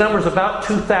numbers about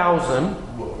 2,000.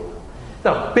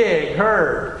 The big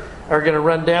herd are going to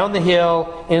run down the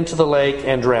hill into the lake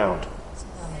and drown.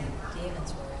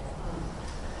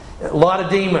 A lot of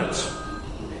demons.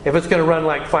 If it's going to run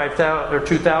like 5,000 or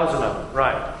 2,000 of them.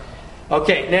 Right.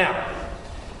 Okay, now,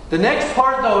 the next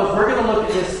part, though, is we're going to look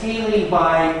at this healing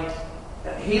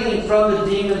from the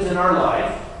demons in our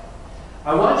life.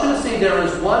 I want you to see there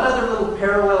is one other little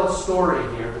parallel story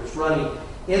here that's running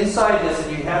inside this,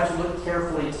 and you have to look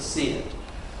carefully to see it.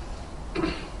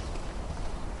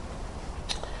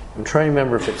 I'm trying to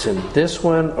remember if it's in this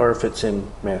one or if it's in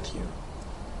Matthew.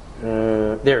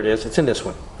 There it is. It's in this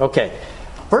one. Okay.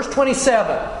 Verse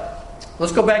 27.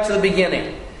 Let's go back to the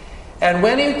beginning. And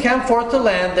when he came forth to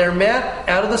land, there met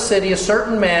out of the city a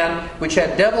certain man which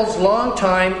had devils long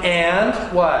time, and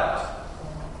what?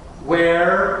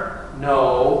 Wear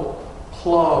no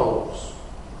clothes.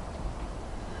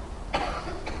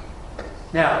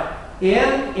 Now,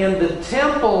 in the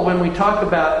temple, when we talk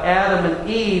about Adam and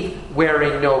Eve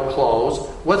wearing no clothes,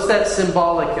 what's that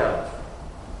symbolic of?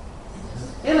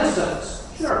 Innocence.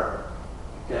 Sure.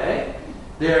 Okay?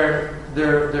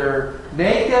 They're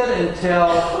naked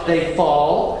until they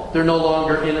fall. They're no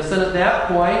longer innocent. At that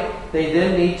point, they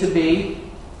then need to be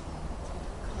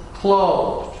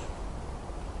clothed.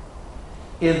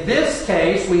 In this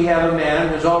case, we have a man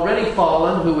who's already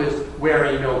fallen, who is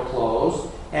wearing no clothes.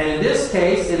 And in this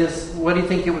case, it is, what do you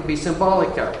think it would be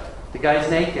symbolic of? The guy's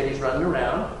naked, he's running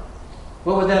around.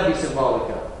 What would that be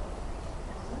symbolic of?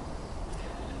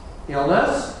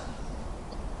 Illness?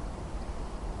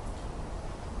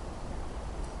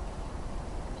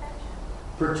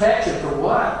 Protection for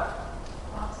what?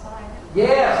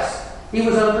 Yes. He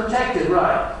was unprotected,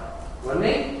 right? Wasn't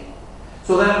he?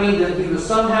 So that means that he was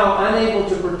somehow unable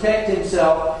to protect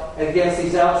himself against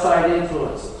these outside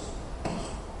influences.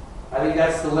 I think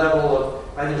that's there's a level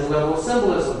of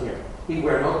symbolism here. He'd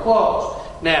wear no clothes.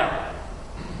 Now,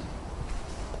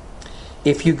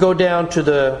 if you go down to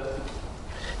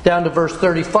verse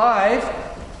 35,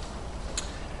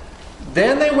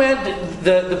 then they went,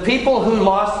 the people who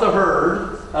lost the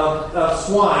herd of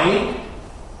swine,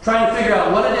 trying to figure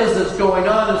out what it is that's going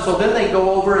on, and so then they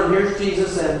go over and here's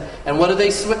Jesus, and what do they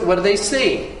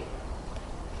see?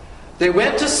 They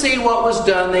went to see what was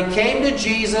done. They came to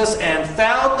Jesus and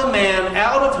found the man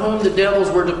out of whom the devils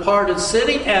were departed,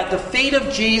 sitting at the feet of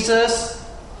Jesus,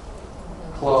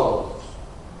 clothed.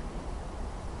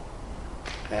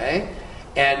 Okay?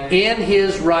 And in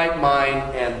his right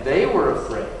mind, and they were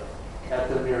afraid at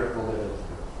the miracle that had occurred.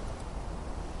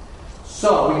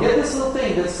 So, we get this little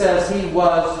thing that says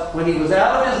when he was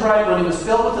out of his right, when he was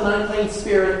filled with an unclean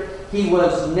spirit, he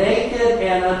was naked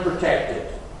and unprotected.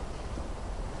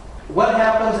 What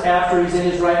happens after he's in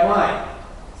his right mind?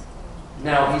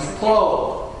 Now he's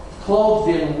clothed. Clothed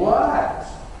in what?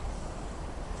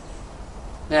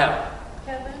 Now.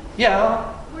 Kevin?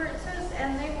 Yeah. Where it says,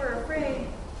 and they were afraid,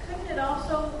 couldn't it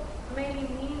also maybe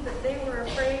mean that they were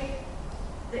afraid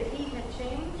that he had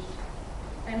changed?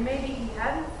 And maybe he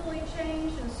hadn't fully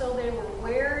changed, and so they were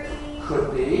wary?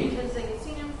 Could be. Because they'd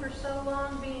seen him for so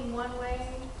long being one way?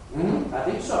 I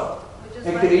think so.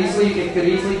 It could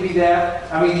easily be that.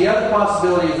 I mean, the other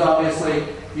possibility is obviously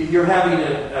you're having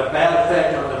a bad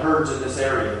effect on the herds in this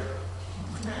area.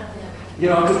 You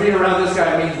know, because being around this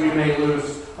guy means we may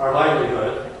lose our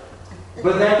livelihood.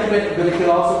 But it could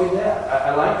also be that.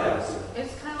 I like that.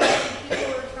 It's kind of like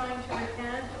people who are trying to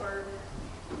repent, or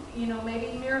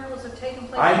maybe miracles have taken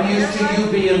place. I'm in used their to you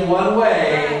life. being one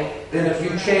way, then if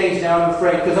you change, now I'm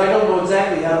afraid, because I don't know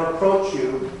exactly how to approach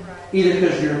you, either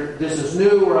because this is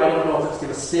new, or I don't know if it's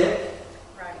going to stick.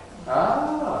 Right.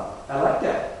 Ah, I like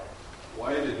that.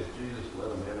 Why did Jesus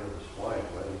let him enter his wife?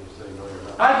 Why did he say, no, you're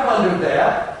not? I've wondered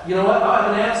that. You know what? I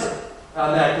have an answer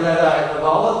on that. Of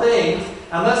all the things,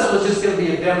 unless it was just going to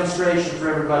be a demonstration for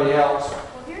everybody else. Well,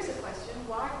 here's a question.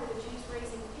 Why were the Jews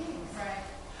raising pigs? Right.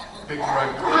 Pigs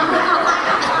right.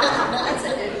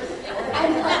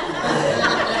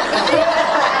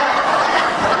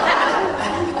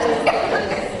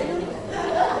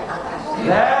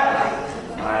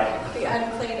 The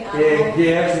unclean It animal.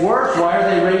 gets worse. Why are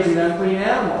they raising unclean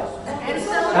animals?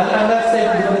 Unless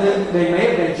they may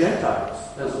have been Gentiles,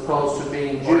 as opposed to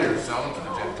being Or they were Jews. selling to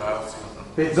the Gentiles.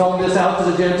 They zoned this out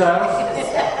to the Gentiles? Well,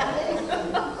 it's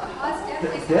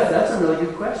definitely Yeah, that's a really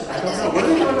good question. I don't know. What are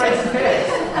they doing raising pigs?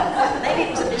 Maybe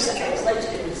it was a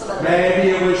mistranslation. Maybe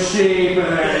it was sheep.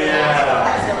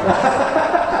 Yeah.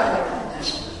 I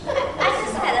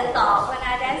just had a thought when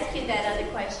I'd asked you that other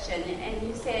question, and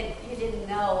you said you didn't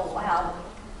know how,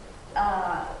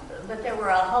 but there were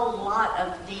a whole lot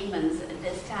of demons at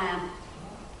this time.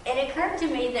 It occurred to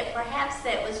me that perhaps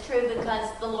that was true because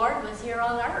the Lord was here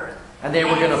on earth. And they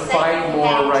were going to Satan fight more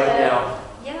had right to- now.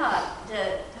 Yeah,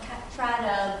 to try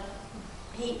to.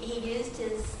 He used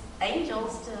his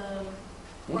angels to.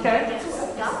 work Okay.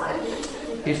 against God.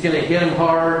 He's going to hit him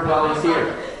hard while he's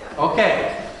here.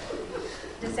 Okay.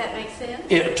 Does that make sense?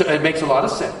 It makes a lot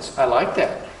of sense. I like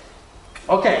that.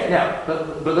 Okay, now,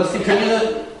 but let's continue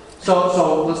the.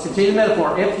 So let's continue the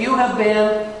metaphor. If you're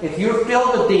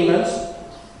filled with demons,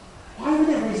 why were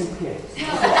they raising pigs? I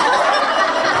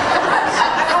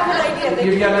have an idea.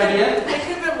 You got an idea? They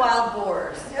could have been wild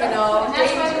boars. And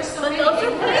that's why there's so many. They were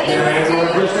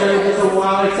just a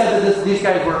while. Except that these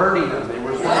guys were hurting them. They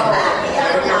were. Maybe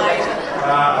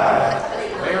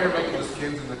they're making the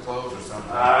skins and the clothes or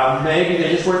something. Maybe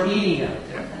they just weren't eating them.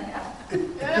 It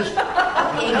just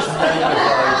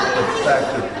magnifies the fact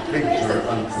that pigs are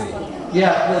unclean.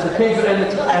 Yeah, the pigs,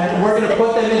 and we're going to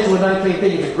put them into an unclean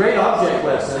thing. It's a great object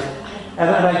lesson, and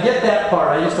I get that part.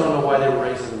 I just don't know why they were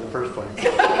raising them in the first place.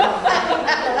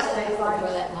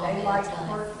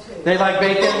 They like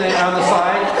bacon on the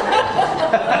side.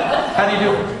 How do you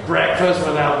do breakfast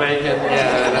without bacon?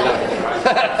 Yeah.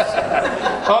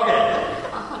 Okay,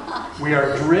 we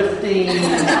are drifting.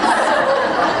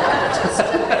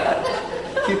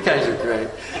 You guys are great.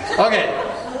 Okay.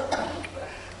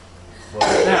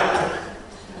 Now,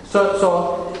 so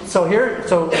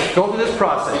go through this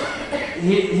process.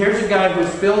 Here's a guy who's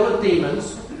filled with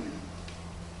demons.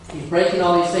 He's breaking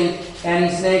all these things, and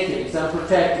he's naked. He's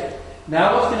unprotected.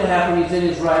 Now what's going to happen? He's in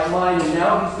his right mind, and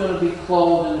now he's going to be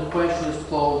clothed, and the question is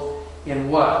clothed in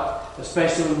what?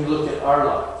 Especially when we look at our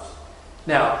lives.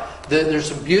 Now, there's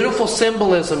some beautiful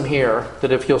symbolism here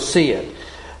that if you'll see it.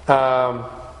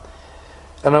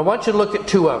 And I want you to look at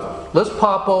two of them. Let's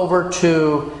pop over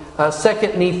to 2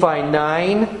 Nephi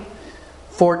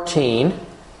 9:14.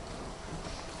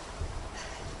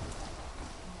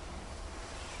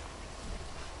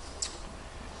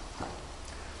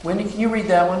 Wendy, can you read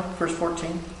that one, verse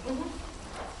 14?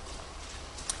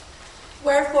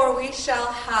 Wherefore we shall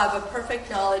have a perfect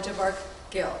knowledge of our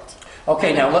guilt.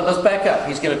 Okay, now let's back up.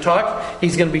 He's going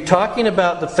to be talking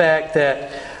about the fact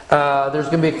that there's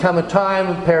going to come a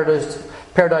time,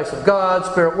 paradise of God,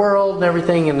 spirit world, and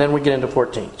everything, and then we get into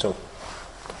 14. So,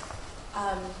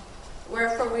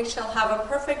 Wherefore we shall have a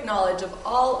perfect knowledge of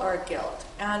all our guilt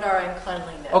and our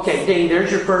uncleanliness. okay, Dean,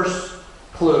 there's your first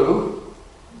clue.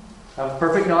 Have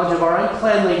perfect knowledge of our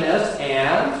uncleanliness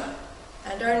and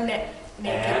our nakedness.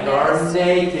 And our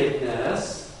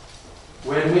nakedness.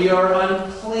 When we are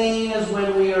unclean is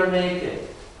when we are naked.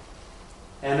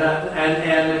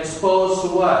 And exposed to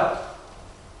what?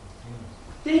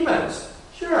 Demons.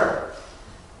 Sure.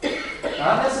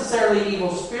 Not necessarily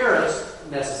evil spirits,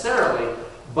 necessarily,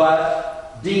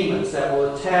 but demons that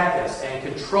will attack us and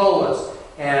control us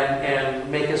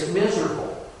and make us miserable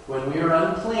when we are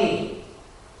unclean.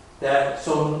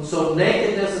 So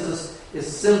nakedness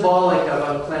is symbolic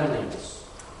of uncleanliness.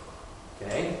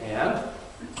 Okay,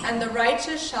 and the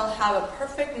righteous shall have a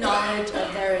perfect knowledge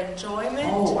of their enjoyment.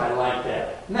 Oh, I like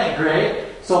that. Isn't that great?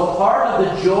 So part of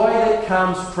the joy that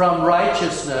comes from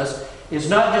righteousness is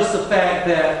not just the fact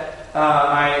that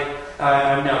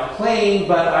I'm now clean,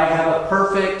 but I have a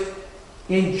perfect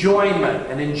enjoyment.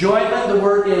 And enjoyment, the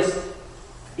word is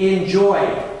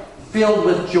enjoyed, filled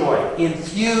with joy,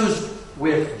 infused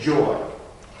with joy.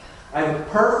 I have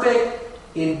perfect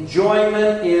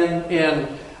enjoyment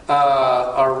in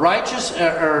our righteous,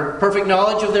 or perfect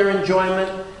knowledge of their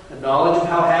enjoyment, a knowledge of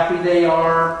how happy they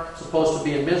are, supposed to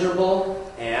be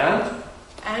miserable, and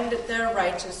their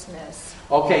righteousness.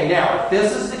 okay, now, if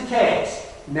this is the case,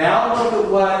 now look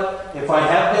at what, if I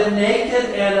have been naked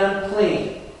and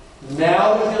unclean,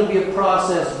 now there's going to be a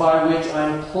process by which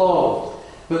I'm clothed.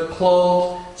 But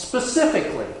clothed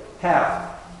specifically. How?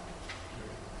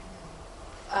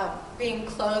 Being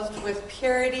clothed with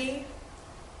purity,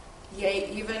 yea,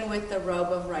 even with the robe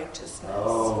of righteousness.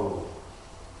 Oh,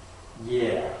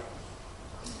 yeah.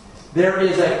 There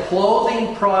is a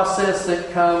clothing process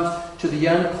that comes to the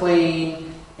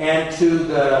unclean and to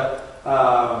the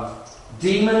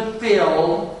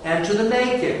demon-filled and to the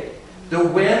naked.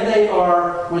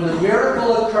 When the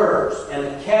miracle occurs and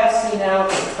the casting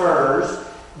out occurs,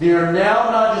 you're now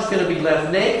not just going to be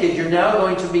left naked, you're now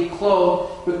going to be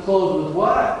clothed, but clothed with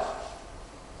what?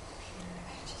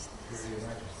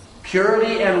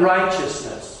 Purity and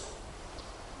righteousness.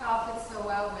 It all fits so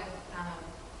well with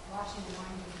washing the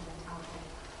oranges in the temple,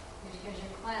 because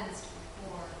you're cleansed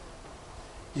before.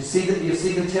 You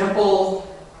see the temple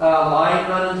line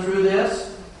running through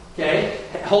this? Okay,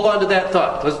 hold on to that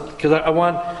thought, because I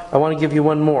want to give you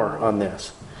one more on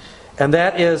this, and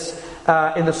that is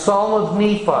in the Psalm of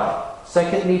Nephi,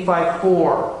 2 Nephi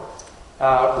 4.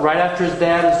 Right after his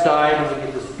dad has died, and we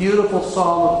get this beautiful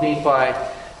Psalm of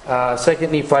Nephi. 2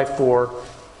 Nephi 4.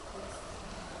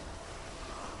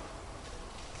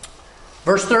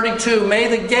 Verse 32,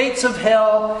 may the gates of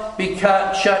hell be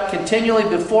shut continually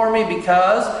before me,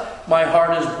 because my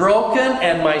heart is broken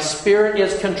and my spirit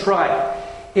is contrite.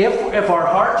 If our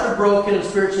hearts are broken and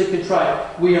spiritually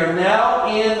contrite, we are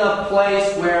now in a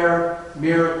place where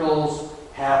miracles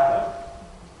happen.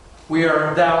 We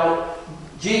are,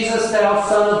 Jesus, thou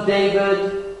son of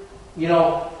David,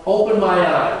 open my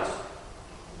eyes.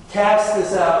 Cast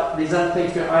this out, these unclean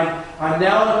spirits. I'm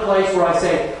now in a place where I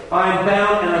say, I'm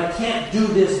bound and I can't do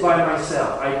this by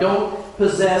myself. I don't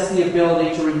possess the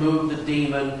ability to remove the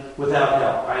demon without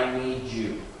help. I need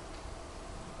you.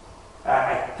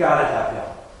 I gotta have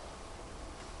help.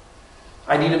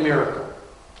 I need a miracle.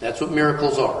 That's what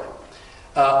miracles are.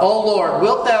 O Lord,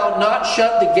 wilt thou not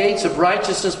shut the gates of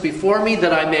righteousness before me,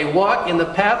 that I may walk in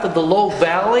the path of the low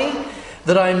valley?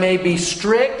 That I may be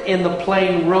strict in the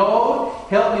plain road.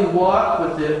 Help me walk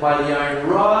by the iron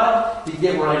rod to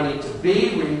get where I need to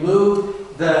be.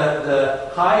 Remove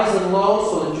the highs and lows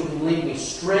so that you can lead me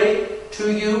straight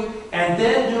to you. And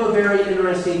then do a very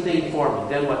interesting thing for me.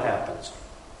 Then what happens?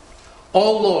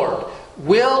 O Lord,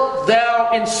 wilt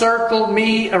thou encircle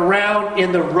me around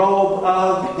in the robe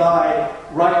of thy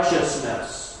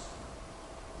righteousness?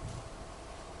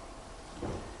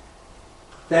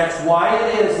 That's why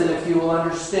it is that if you will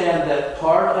understand that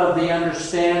part of the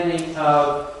understanding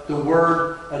of the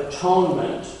word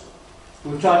atonement,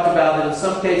 we've talked about that in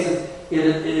some cases it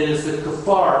is the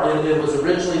kafar. It was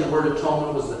originally, the word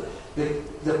atonement was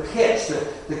the pitch,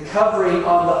 the covering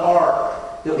on the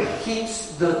ark that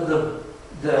keeps the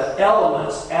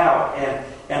elements out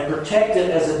and protect it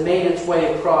as it made its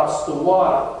way across the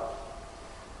water.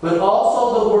 But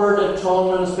also the word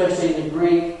atonement, especially in the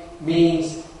Greek,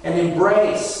 means an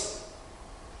embrace.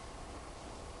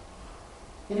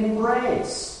 An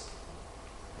embrace.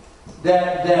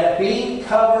 That being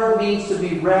covered means to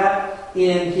be wrapped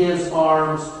in his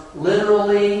arms.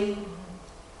 Literally,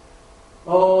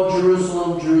 oh,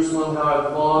 Jerusalem, Jerusalem, how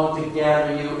I've longed to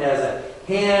gather you as a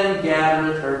hen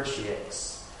gathereth her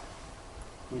chicks.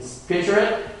 You picture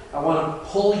it? I want to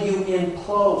pull you in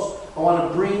close. I want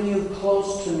to bring you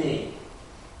close to me.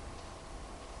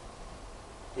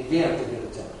 Again, to get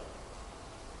attention.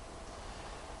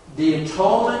 The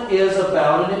atonement is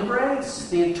about an embrace.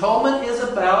 The atonement is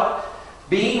about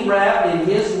being wrapped in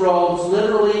his robes,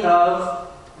 literally,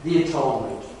 of the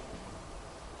atonement.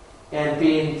 And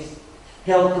being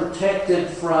held protected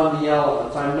from the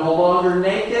elements. I'm no longer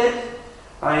naked.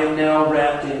 I am now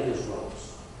wrapped in his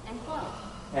robes. And clothed.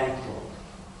 And clothed.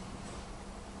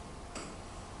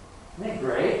 Isn't that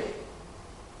great?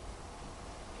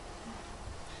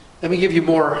 Let me give you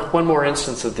one more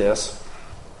instance of this.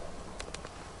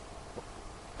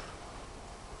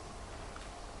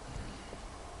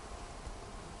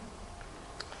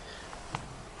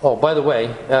 Oh, by the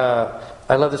way,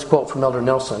 I love this quote from Elder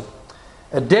Nelson.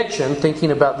 Addiction,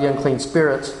 thinking about the unclean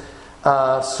spirits,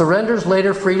 surrenders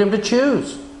later freedom to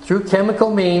choose. Through chemical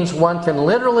means, one can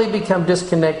literally become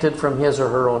disconnected from his or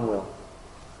her own will.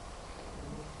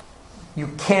 You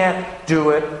can't do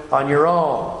it on your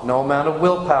own. No amount of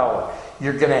willpower.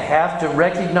 You're going to have to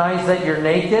recognize that you're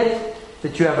naked,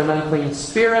 that you have an unclean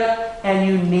spirit, and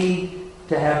you need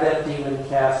to have that demon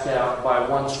cast out by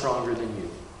one stronger than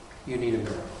you. You need a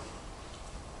miracle.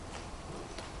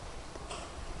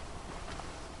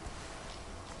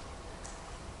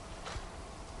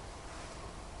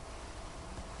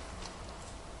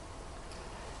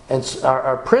 And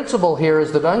our principle here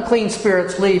is that unclean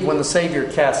spirits leave when the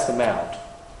Savior casts them out.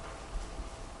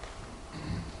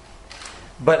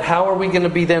 But how are we going to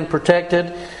be then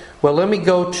protected? Well, let me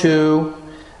go to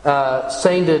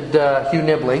Sainted Hugh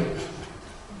Nibley,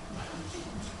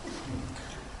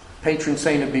 patron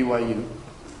saint of BYU,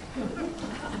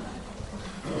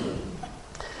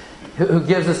 who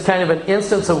gives us kind of an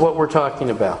instance of what we're talking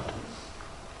about.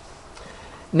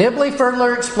 Nibley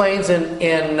further explains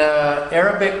in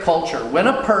Arabic culture, when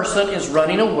a person is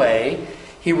running away,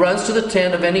 he runs to the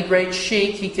tent of any great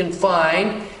sheikh he can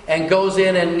find and goes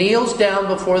in and kneels down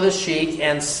before the sheikh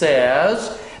and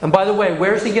says, and by the way,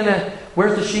 where's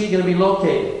the sheikh going to be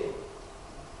located?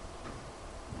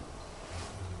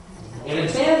 In a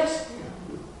tent?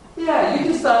 Yeah, you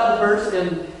just thought the verse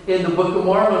in the Book of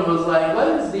Mormon was like, what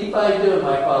is Nephi doing?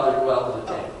 My father dwelt in a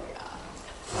tent.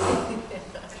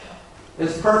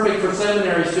 It's perfect for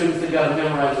seminary students that got to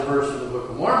memorize a verse in the Book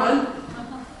of Mormon.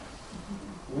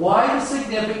 Why the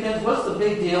significance? What's the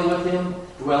big deal with him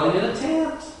dwelling in a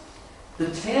tent? The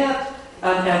tent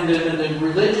and the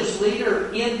religious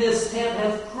leader in this tent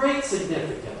has great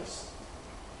significance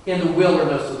in the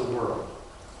wilderness of the world.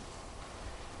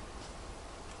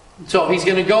 So he's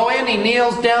going to go in, he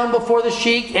kneels down before the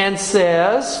sheikh and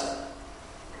says,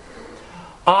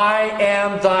 I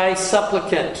am thy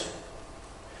supplicant.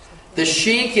 The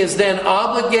sheikh is then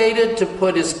obligated to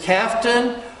put his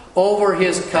kaftan over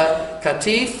his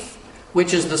katif,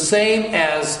 which is the same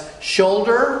as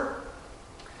shoulder,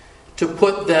 to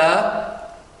put the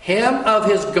hem of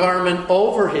his garment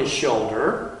over his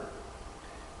shoulder.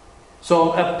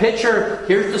 So a picture,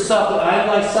 here's the supplicant, I'm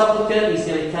thy supplicant, he's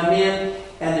going to come in,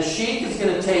 and the sheikh is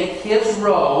going to take his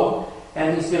robe,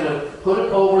 and he's going to put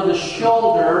it over the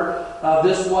shoulder of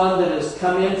this one that has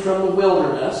come in from the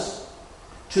wilderness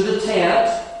to the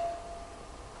tent.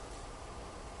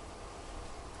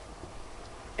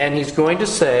 And he's going to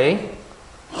say,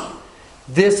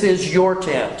 this is your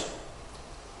tent.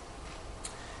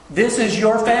 This is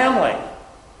your family.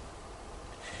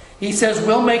 He says,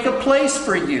 we'll make a place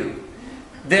for you.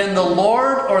 Then the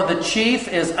Lord or the chief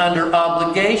is under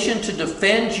obligation to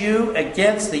defend you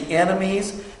against the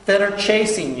enemies that are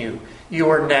chasing you. You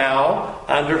are now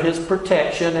under his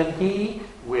protection, and he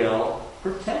will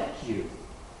protect you.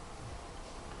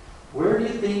 Where do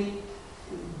you think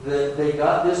that they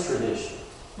got this tradition?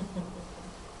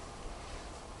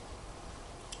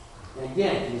 And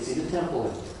again, can you see the temple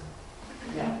in here?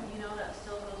 Yeah. You know that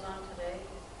still goes on today?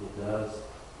 It does.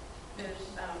 There's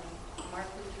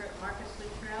Marcus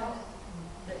Luttrell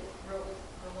that wrote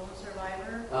The Lone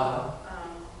Survivor.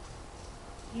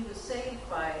 He was saved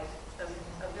by a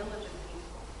village of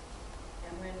people.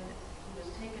 And when he was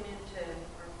taken into,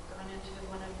 or gone into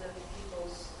one of the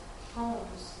people's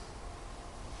homes,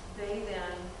 they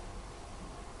then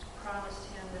promised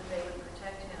him that they would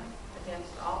protect him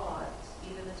against all odds,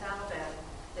 even the Taliban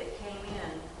that came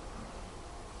in.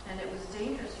 And it was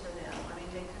dangerous for them. I mean,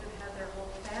 they could have had their whole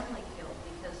family killed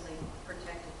because they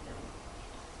protected him.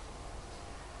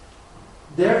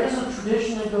 There is a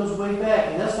tradition that goes way back,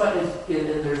 and that's why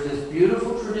there's this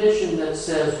beautiful tradition that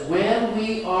says when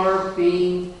we are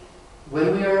unclean,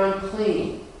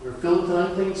 we're filled with an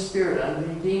unclean spirit,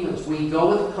 unclean demons, we go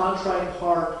with a contrite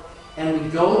heart, and we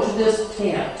go to this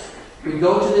tent, we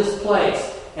go to this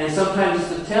place, and sometimes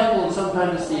it's the temple, and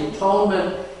sometimes it's the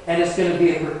atonement, and it's going to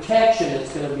be a protection,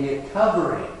 it's going to be a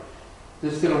covering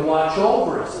that's going to watch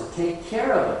over us and take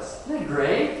care of us. Isn't that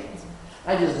great?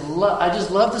 I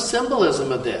just love the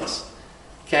symbolism of this.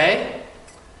 Okay?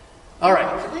 All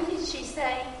right. Who did she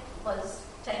say was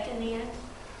taken in?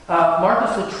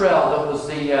 Marcus Luttrell, that was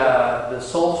the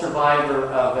sole survivor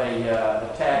of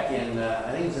a attack in,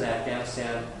 I think it was in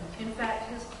Afghanistan. In fact,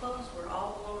 his clothes were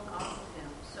all blown off of him.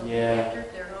 So Yeah. he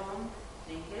entered their home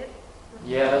naked.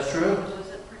 Yeah, that's true. Was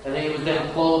it protected? And then he was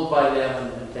then clothed by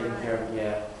them and taken care of.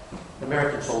 Yeah.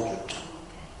 American soldier.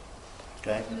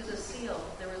 Okay. He was a SEAL.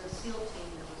 There was a SEAL team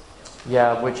that was killed.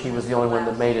 Yeah, which he was the only one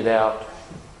that made it out.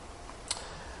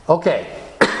 Okay.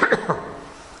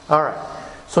 All right.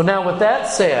 So now with that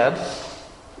said,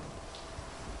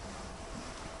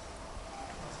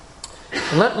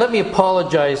 let me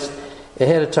apologize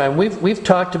ahead of time. We've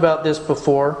talked about this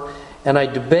before, and I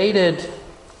debated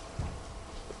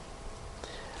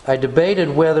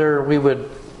whether we would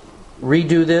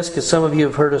redo this, because some of you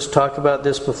have heard us talk about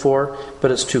this before,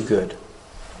 but it's too good.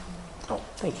 Oh,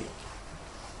 thank you.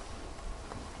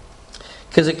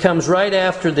 Because it comes right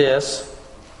after this.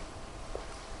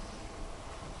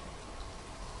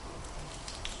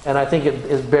 And I think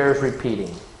it bears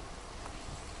repeating.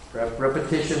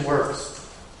 Repetition works.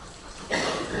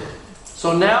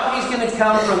 So now he's going to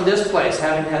come from this place,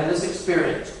 having had this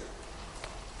experience.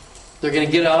 They're going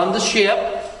to get on the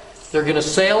ship. They're going to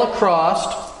sail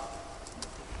across.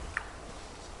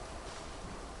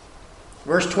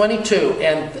 Verse 22,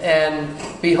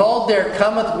 and behold, there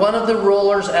cometh one of the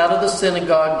rulers out of the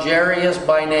synagogue, Jairus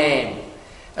by name.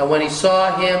 And when he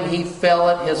saw him, he fell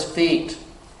at his feet.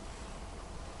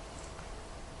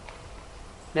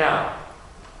 Now,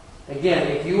 again,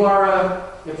 if you're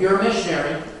a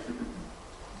missionary,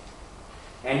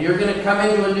 and you're going to come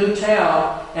into a new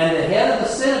town, and the head of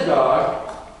the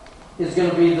synagogue is going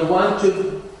to be the one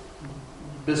to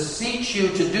beseech you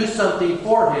to do something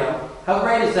for him, how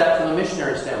great is that from a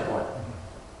missionary standpoint?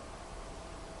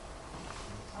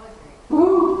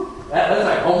 Woo! That's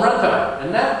like home run time,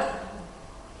 isn't that?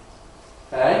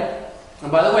 Okay?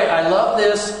 And by the way, I love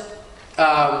this.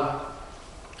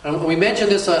 And we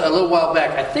mentioned this a little while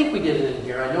back. I think we did it in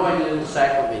here. I know I did it in the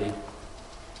sacrament meeting.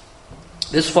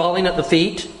 This falling at the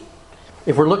feet.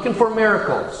 If we're looking for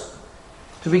miracles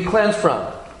to be cleansed from,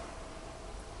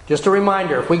 just a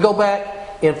reminder, if we go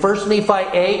back in 1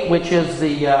 Nephi 8, which is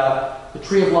the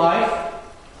tree of life.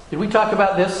 Did we talk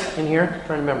about this in here? I'm trying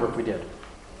to remember if we did.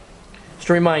 Just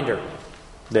a reminder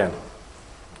then.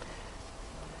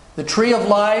 The tree of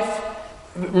life,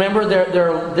 remember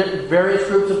there are various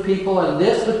groups of people, and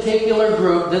this particular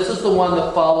group, this is the one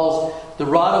that follows the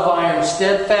rod of iron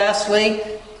steadfastly.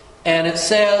 And it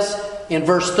says in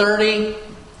verse 30,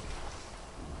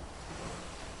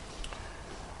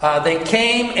 they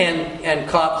came and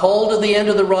caught hold of the end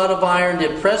of the rod of iron,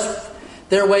 did press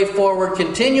their way forward,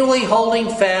 continually holding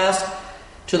fast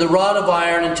to the rod of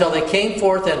iron until they came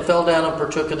forth and fell down and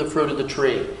partook of the fruit of the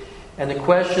tree. And the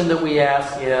question that we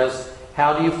ask is,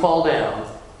 how do you fall down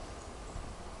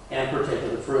and partake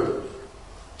of the fruit?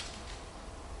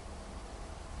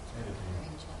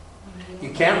 You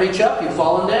can't reach up, you've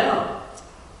fallen down.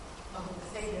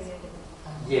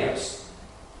 Yes.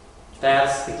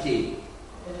 That's the key.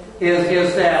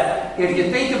 Is that if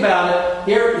you think about it,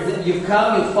 here you've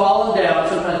come, you've fallen down.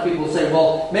 Sometimes people say,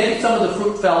 well, maybe some of the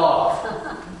fruit fell off.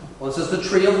 Well, this is the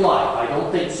tree of life. I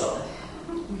don't think so.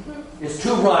 It's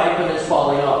too ripe and it's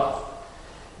falling off.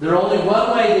 There's only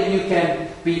one way that you can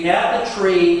be at the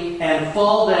tree and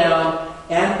fall down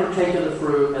and partake of the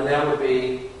fruit, and that would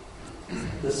be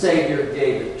the Savior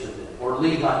gave it to them. Or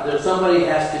Levi. There's somebody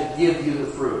has to give you the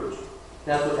fruit.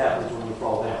 That's what happens when you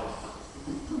fall down.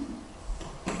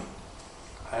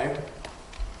 Okay?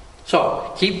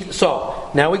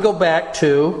 So now we go back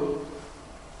to,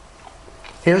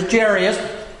 here's Jairus,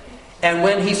 and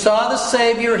when he saw the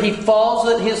Savior, he falls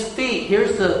at his feet.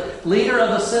 Here's the leader of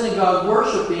the synagogue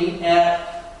worshiping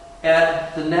at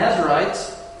the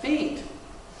Nazarites' feet.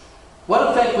 What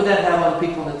effect would that have on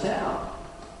people in the town?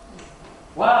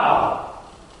 Wow.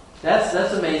 That's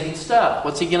amazing stuff.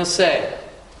 What's he going to say?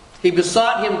 He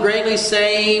besought him greatly,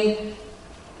 saying,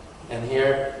 and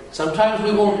here, sometimes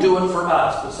we won't do it for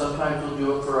us, but sometimes we'll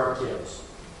do it for our kids.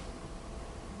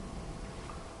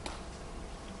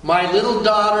 My little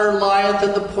daughter lieth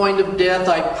at the point of death.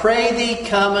 I pray thee,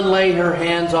 come and lay her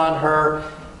hands on her,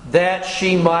 that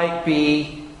she might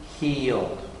be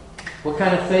healed. What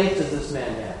kind of faith does this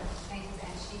man have? And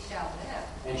she shall live.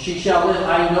 And she shall live.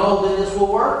 I know that this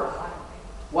will work.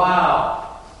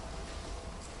 Wow.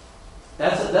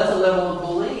 That's a level of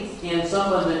belief in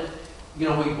someone that,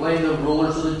 we blame the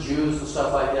rulers of the Jews and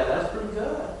stuff like that. That's pretty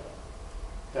good.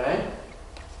 Okay?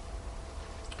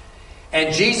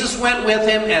 And Jesus went with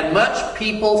him, and much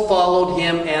people followed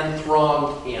him and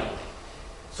thronged him.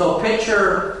 So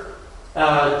picture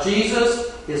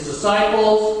Jesus, his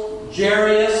disciples,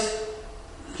 Jairus'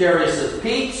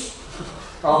 peeps,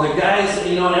 all the guys,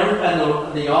 and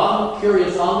the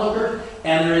curious onlookers,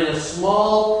 and they're in a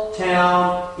small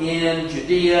town in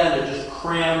Judea, and they're just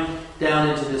crammed down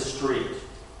into this street,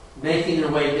 making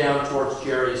their way down towards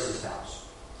Jairus' house.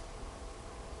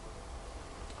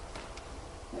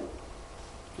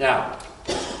 Now,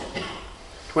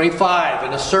 25.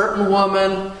 And a certain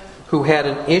woman who had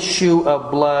an issue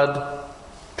of blood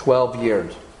 12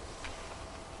 years.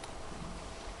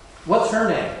 What's her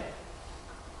name?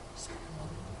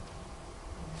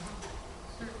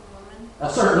 A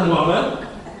certain woman.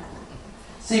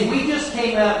 See, we just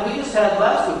had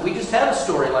last week, we just had a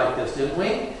story like this, didn't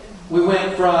we? We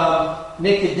went from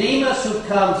Nicodemus, who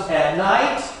comes at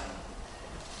night,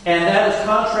 and that is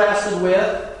contrasted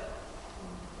with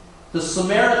the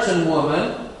Samaritan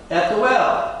woman at the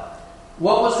well.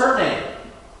 What was her name?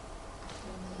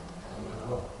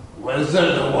 Was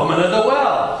it the woman at the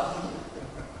well?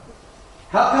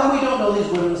 How come we don't know these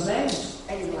women's names?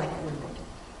 I didn't like women.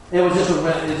 It was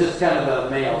just kind of a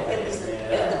male thing.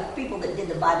 The people that did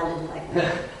the Bible didn't like me.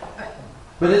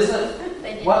 But isn't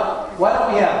why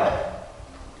don't we have it?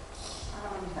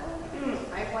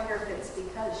 I wonder if it's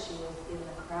because she was in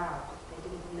the crowd. They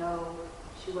didn't know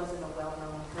she wasn't a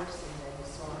well-known person. They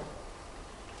just saw her.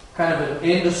 Kind of an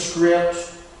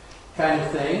indescript kind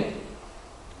of thing.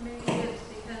 Maybe it's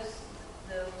because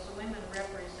those women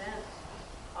represent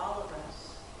all of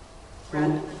us, rather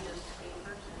than just a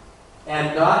person.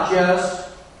 And not just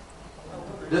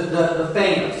the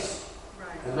famous.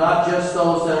 Right. And not just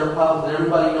those that are public, that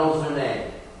everybody knows their name.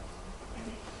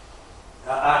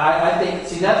 I think,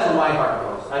 see, that's where my heart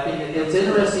goes. I think it's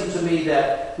interesting to me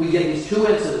that we get these two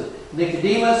incidents.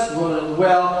 Nicodemus, the woman at the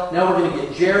well, now we're going to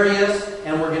get Jairus,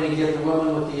 and we're going to get the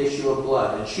woman with the issue of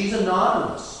blood. And she's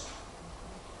anonymous.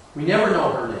 We never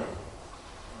know her name.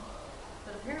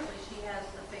 But apparently she has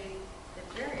the faith that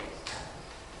Jairus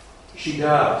has. She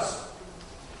does.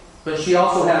 But she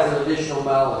also has an additional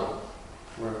malady.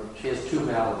 Where she has two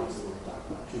maladies that we're talking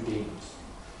about, two demons.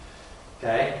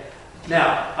 Okay?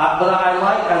 Now, but I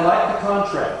like the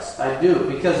contrast. I do.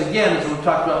 Because again, as we've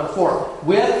talked about before,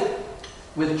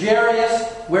 with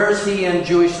Jairus, where is he in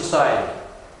Jewish society?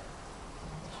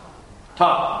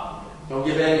 Top. Don't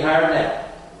get any higher than that.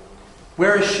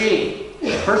 Where is she?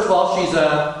 First of all, she's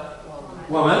a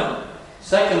woman.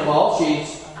 Second of all,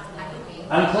 she's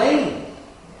unclean.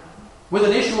 With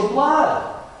an issue of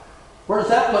blood. Where does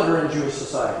that put her in Jewish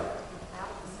society?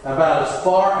 About as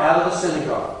far out of the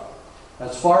synagogue.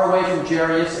 As far away from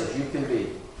Jairus as you can be.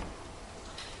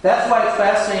 That's why it's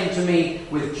fascinating to me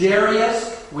with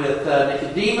Jairus, with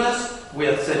Nicodemus,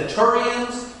 with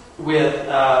centurions, with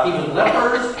even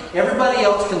lepers. Everybody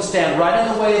else can stand right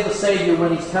in the way of the Savior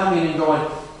when He's coming and going,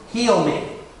 heal me.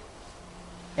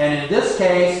 And in this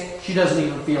case, she doesn't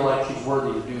even feel like she's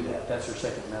worthy to do that. That's her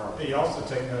second malady. You also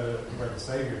take note of where the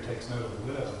Savior takes note of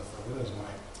the widow. The widow's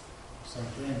might. Same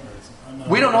thing.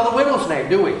 We don't know the widow's name,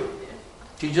 do we?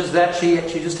 She just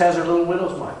has her little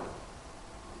widow's mite.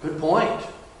 Good point.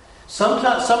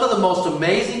 Sometimes some of the most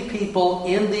amazing people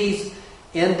in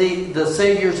the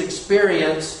Savior's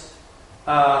experience.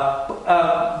 By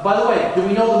the way, do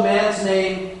we know the man's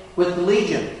name with the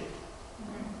legion?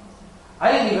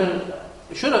 I didn't even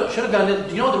should have gone to. Do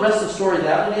you know what the rest of the story of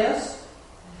that one is?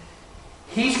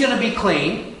 He's going to be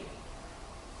clean,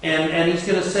 and he's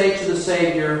going to say to the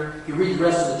Savior. You read the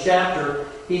rest of the chapter.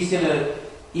 He's going to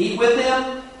eat with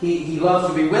him. He loves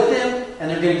to be with him, and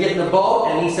they're going to get in a boat,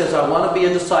 and he says, I want to be a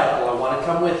disciple. I want to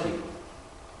come with you.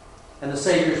 And the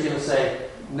Savior's going to say,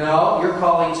 no, your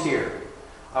calling's here.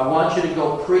 I want you to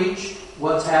go preach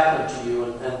what's happened to you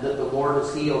and that the Lord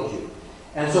has healed you.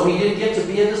 And so he didn't get to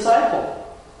be a disciple.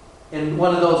 And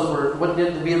one of those that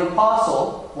wanted to be an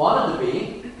apostle, wanted to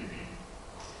be.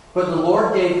 But the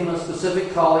Lord gave him a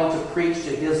specific calling to preach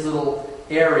to his little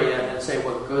area and say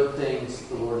what good things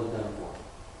the Lord has done for him.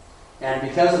 And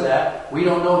because of that, we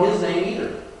don't know his name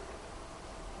either.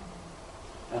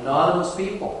 Anonymous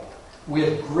people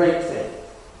with great faith.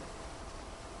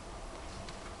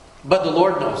 But the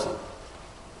Lord knows them.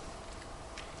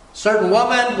 Certain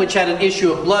woman which had an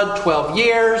issue of blood 12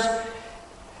 years.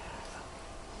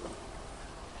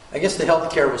 I guess the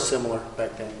health care was similar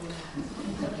back then.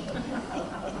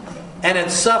 And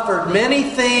had suffered many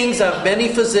things of many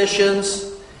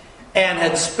physicians, and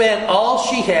had spent all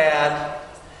she had,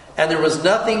 and there was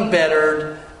nothing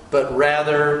bettered, but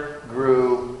rather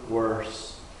grew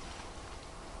worse.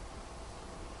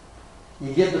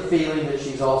 You get the feeling that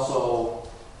she's also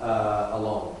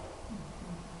alone.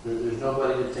 There's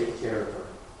nobody to take care of her.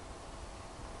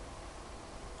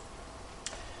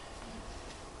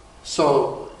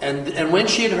 So, and when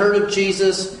she had heard of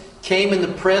Jesus, came in the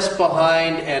press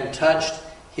behind and touched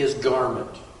his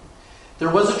garment. There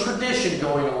was a tradition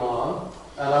going along,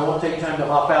 and I won't take time to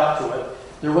hop out to it.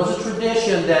 There was a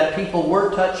tradition that people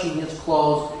were touching his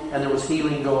clothes and there was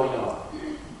healing going on.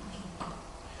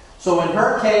 So in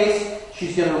her case,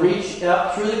 she's going to reach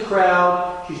up through the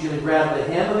crowd. She's going to grab the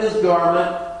hem of his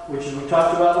garment, which, as we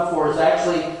talked about before, is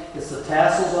actually, it's the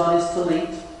tassels on his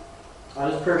talit,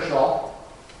 on his prayer shawl.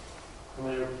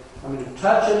 I'm going to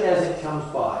touch it as it comes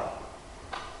by.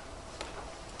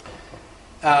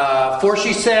 For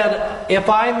she said, if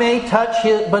I may touch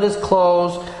his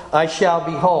clothes, I shall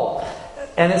be whole.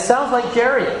 And it sounds like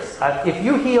Jairus. If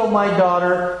you heal my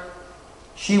daughter,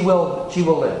 she will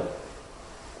live.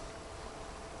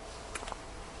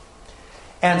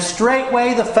 And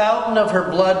straightway the fountain of her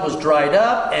blood was dried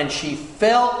up, and she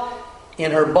felt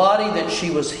in her body that she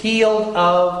was healed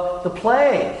of the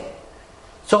plague.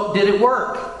 So did it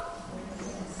work?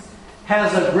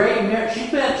 Has a great miracle.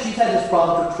 She's had this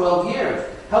problem for 12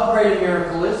 years. How great a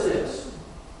miracle is this?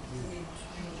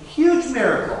 Huge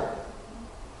miracle.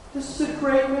 This is a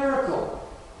great miracle.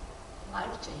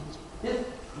 Life-changing.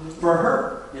 For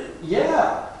her,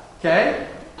 yeah. Okay?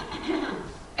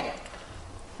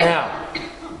 Now,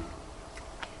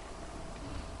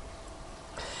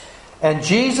 and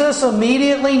Jesus,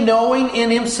 immediately knowing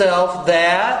in himself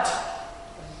that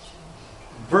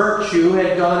virtue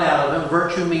had gone out of him.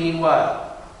 Virtue meaning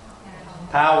what?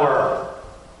 Power.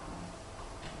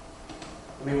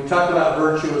 I mean, we talk about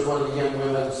virtue as one of the young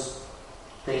women's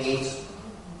thingies.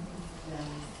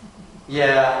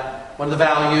 Yeah, one of the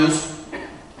values.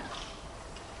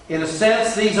 In a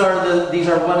sense, these are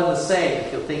one and the same,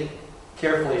 if you'll think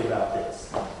carefully about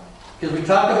this. Because we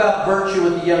talk about virtue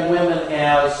with the young women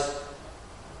as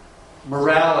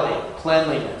morality,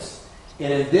 cleanliness.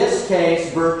 And in this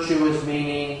case, virtue is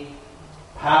meaning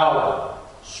power,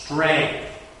 strength.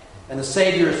 And the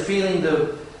Savior is feeling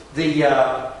the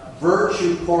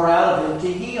virtue pour out of him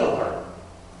to heal her.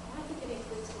 I think it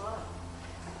includes love.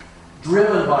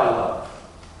 Driven by love.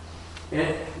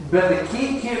 But the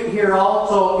key here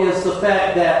also is the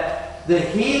fact that the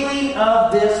healing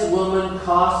of this woman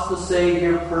cost the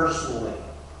Savior personally.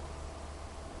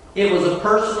 It was a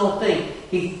personal thing.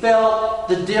 He felt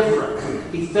the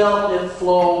difference. He felt it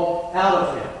flow out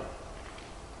of him.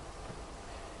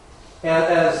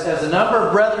 As a number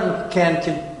of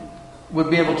brethren would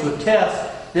be able to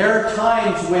attest, there are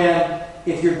times when,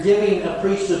 if you're giving a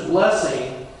priesthood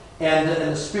blessing, and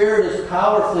the Spirit is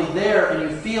powerfully there, and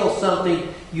you feel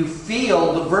something, you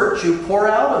feel the virtue pour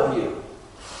out of you.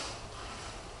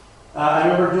 I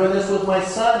remember doing this with my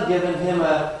son, giving him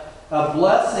a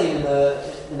blessing in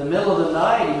the middle of the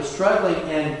night. He was struggling,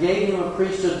 and gave him a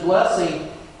priesthood blessing,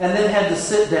 and then had to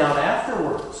sit down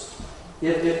afterwards.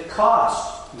 It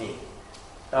cost me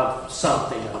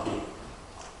something of me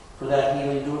for that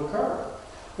healing to occur.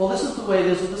 Well, this is the way it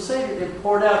is with the Savior. It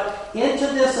poured out into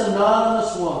this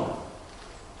anonymous woman.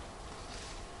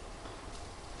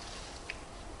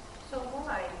 So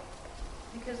why?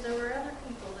 Because there were other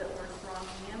people that were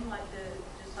thronging him, like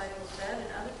the disciples said, and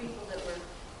other people that were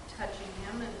touching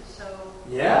him, and so...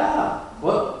 Yeah.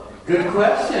 Well, good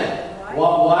question.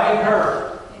 Why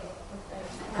her?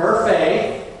 Her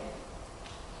faith.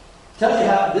 Tells you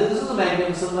how this is a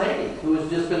magnificent lady who has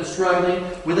just been struggling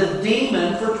with a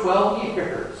demon for 12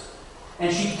 years.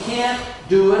 And she can't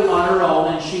do it on her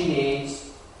own, and she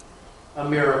needs a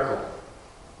miracle.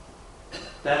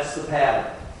 That's the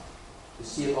pattern. You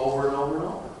see it over and over and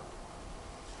over.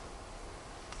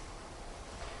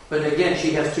 But again,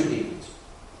 she has two demons.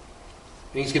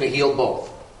 And he's going to heal both.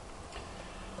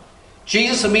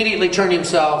 Jesus immediately turned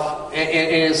himself,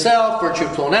 in himself, virtue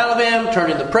flown out of him,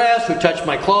 turned in the press, who touched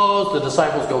my clothes? The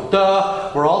disciples go,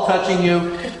 duh, we're all touching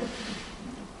you.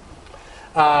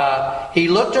 He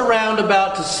looked around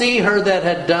about to see her that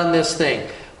had done this thing.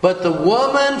 But the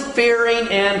woman fearing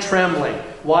and trembling.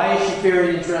 Why is she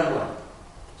fearing and trembling?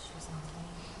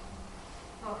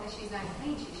 Well, because she's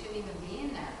unclean. She shouldn't even be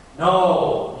in there.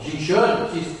 No, she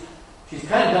shouldn't. She's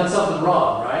kind of done something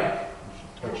wrong, right?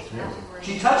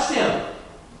 She touched him.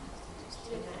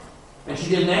 And she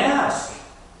didn't ask.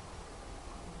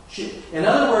 In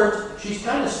other words, she's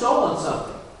kind of stolen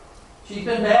something. She's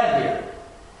been bad here.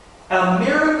 A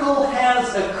miracle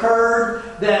has occurred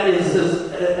that is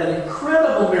an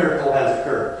incredible miracle has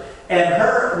occurred. And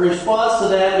her response to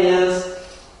that is,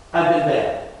 I've been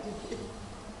bad.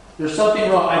 There's something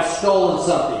wrong. I've stolen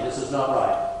something. This is not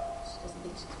right.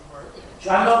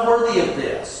 I'm not worthy of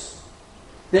this.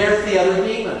 There's the other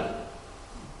demon.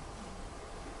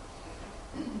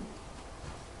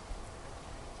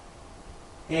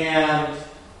 And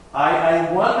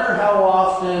I wonder how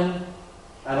often,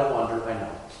 I don't wonder, I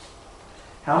know.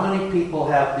 How many people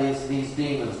have these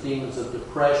demons? Demons of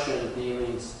depression,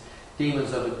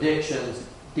 demons of addictions,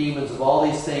 demons of all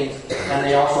these things, and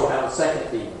they also have a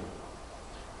second demon.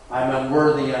 I'm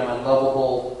unworthy, I'm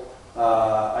unlovable,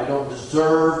 I don't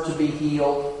deserve to be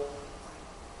healed.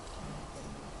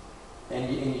 And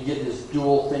you get this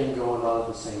dual thing going on at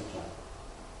the same time.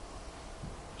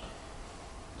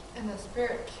 And the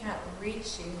Spirit can't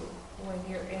reach you when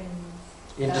you're in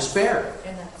despair.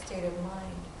 In that state of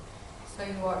mind. So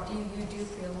you do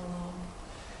feel alone.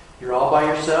 You're all by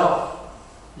yourself.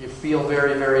 You feel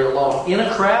very, very alone. In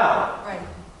a crowd, right,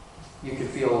 you can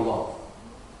feel alone.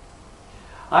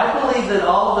 I believe that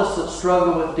all of us that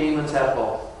struggle with demons have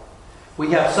both.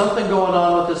 We have something going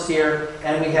on with us here,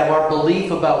 and we have our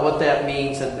belief about what that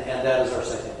means, and that is our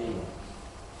second demon.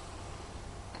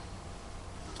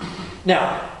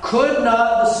 Now, could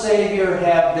not the Savior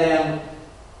have then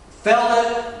felt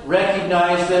it,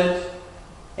 recognized it,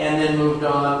 and then moved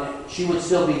on? She would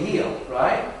still be healed,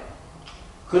 right?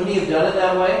 Couldn't he have done it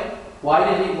that way? Why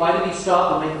did he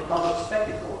stop and make a public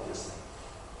spectacle of this thing?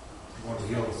 He wanted to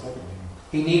heal the second demon.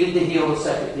 He needed to heal the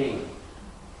second demon.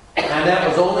 And that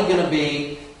was only going to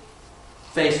be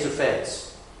face to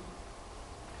face.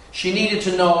 She needed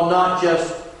to know not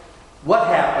just what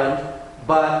happened,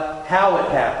 but how it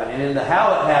happened. And in the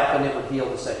how it happened, it would heal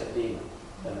the second demon.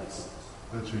 That makes sense.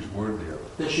 That she's worthy of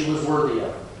it. That she was worthy of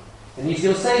it. And he's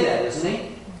going to say that, isn't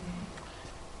he?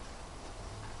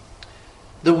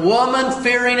 The woman,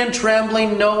 fearing and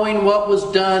trembling, knowing what was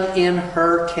done in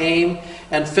her, came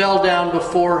and fell down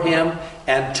before him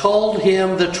and told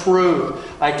him the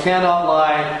truth. I cannot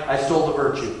lie, I stole the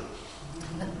virtue.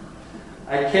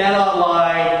 I cannot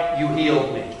lie, you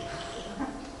healed me.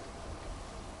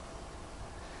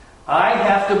 I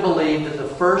have to believe that the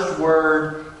first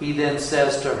word he then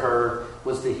says to her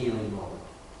was the healing moment.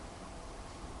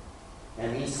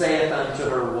 And he saith unto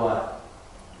her what?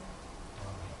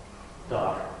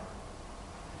 Daughter.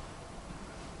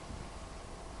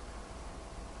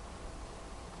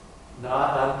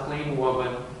 Not unclean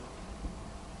woman.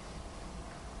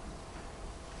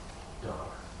 Daughter.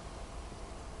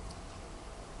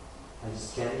 I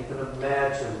just can't even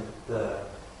imagine the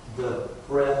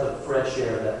breath of fresh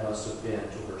air that must have been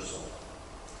to her soul.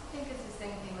 I think it's the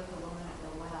same thing with the woman at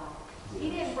the well. He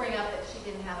didn't bring up that she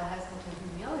didn't have a husband to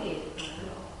humiliate her.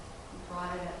 He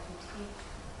brought it up to teach.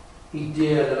 He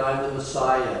did, and I'm the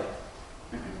Messiah.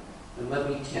 And let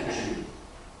me teach you.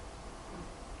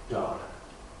 Daughter.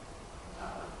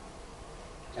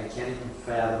 I can't even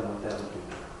fathom what that would do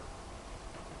to her.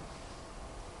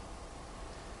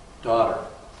 Daughter.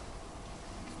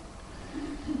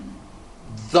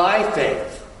 Thy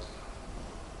faith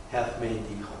hath made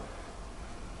thee whole.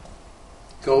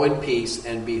 Go in peace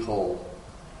and be whole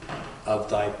of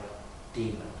thy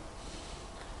demon,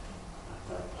 of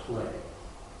thy plague.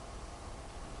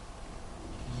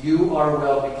 You are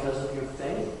well because of your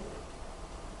faith.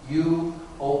 You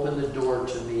opened the door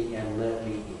to me and let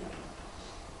me in.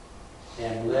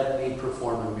 And let me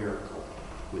perform a miracle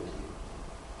with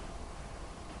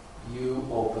you. You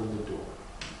opened the door.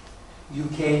 You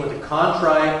came with a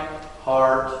contrite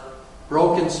heart,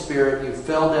 broken spirit. You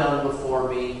fell down before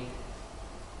me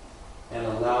and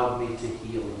allowed me to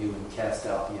heal you and cast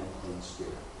out the unclean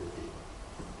spirit within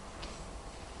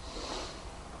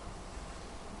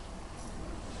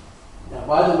you. Now,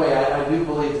 by the way, I do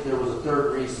believe that there was a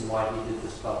third reason why he did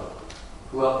this publicly.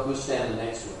 Who's standing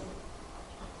next to him?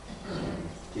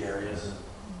 Darius.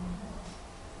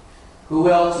 Who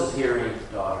else is hearing,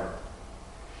 daughter?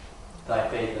 Thy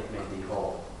faith hath made thee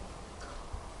whole.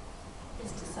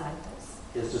 His disciples.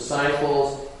 His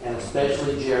disciples, and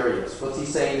especially Jairus. What's he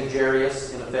saying to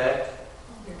Jairus, in effect?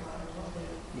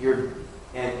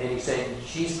 And he's saying,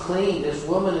 she's clean. This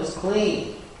woman is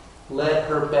clean. Let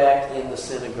her back in the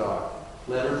synagogue.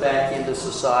 Let her back into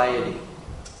society.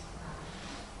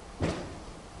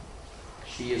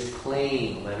 She is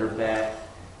clean. Let her back.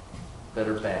 Let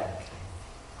her back.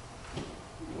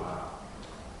 Wow.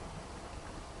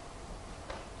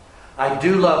 I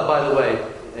do love, by the way,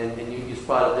 and you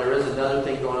spotted there is another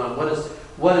thing going on.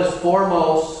 What is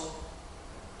foremost?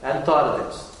 I hadn't thought of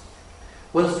this.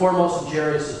 What is foremost in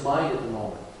Jairus' mind at the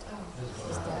moment?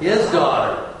 His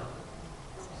daughter.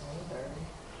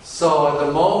 So at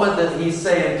the moment that he's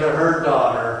saying to her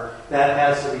daughter, that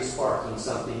has to be sparking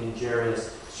something in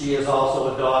Jairus. She is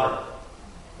also a daughter.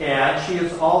 And she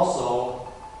has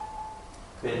also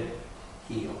been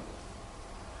healed.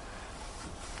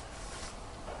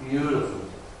 Beautifully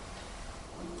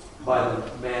by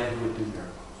the man who would do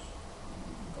miracles.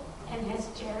 And has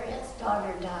Jairus'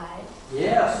 daughter died?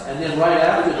 Yes, and then right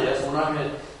after this, we're not going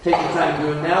to take the time to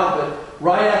do it now, but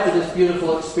right after this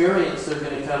beautiful experience, they're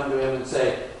going to come to him and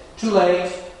say, too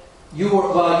late,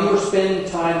 while you were spending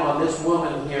time on this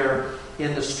woman here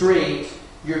in the street,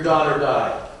 your daughter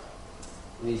died.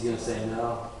 And he's going to say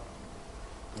no.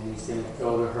 And he's going to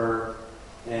go to her,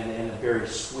 and a very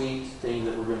sweet thing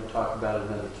that we're going to talk about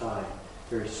another time.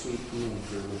 Very sweet healing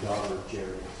for the daughter of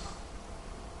Jairus.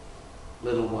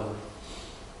 Little one.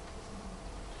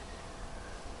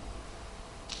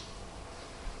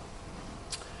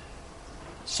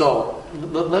 So,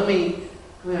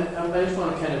 I just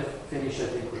want to kind of finish, I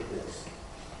think, with this.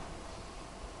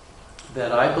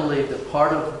 That I believe that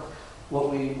part of what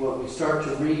we start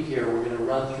to read here, we're going to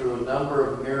run through a number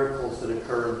of miracles that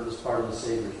occurred as part of the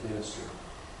Savior's ministry.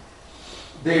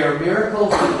 They are miracles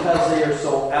because they are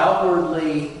so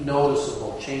outwardly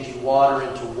noticeable, changing water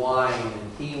into wine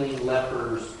and healing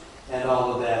lepers and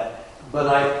all of that. But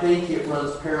I think it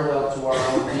runs parallel to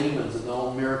our own demons and the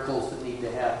own miracles that need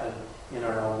to happen in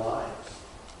our own lives.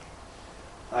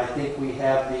 I think we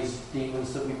have these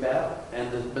demons that we battle.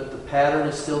 But the pattern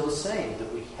is still the same,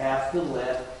 that we have to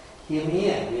let him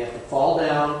in. We have to fall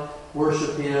down,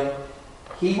 worship him.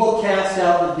 He will cast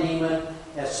out the demon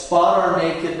and spot our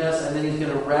nakedness, and then he's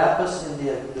going to wrap us in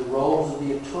the robes of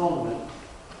the atonement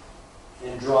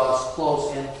and draw us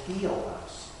close and heal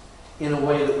us in a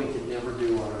way that we could never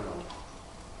do on our own.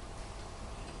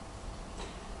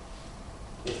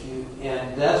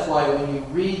 And that's why when you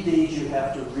read these, you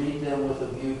have to read them with a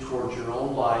view towards your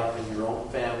own life and your own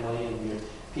family and your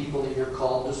people that you're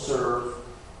called to serve.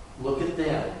 Look at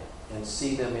them and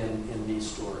see them in these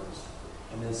stories.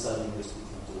 And then suddenly this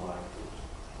becomes alive.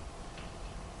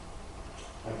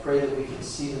 I pray that we can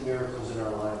see the miracles in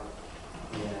our life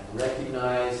and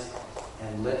recognize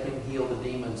and let him heal the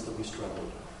demons that we struggle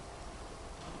with,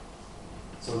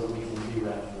 so that we can be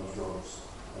wrapped in those robes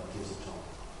of his atonement.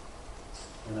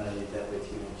 And I leave that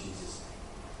with you in Jesus'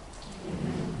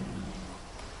 name.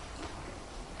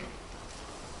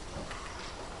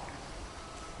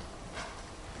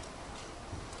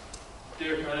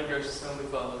 Dear kind and gracious Heavenly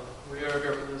Father, we are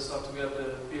grateful for this opportunity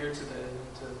to be here today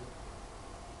and to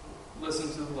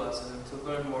listen to the lesson and to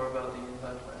learn more about the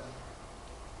Unified Plan.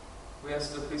 We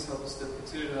ask that please help us to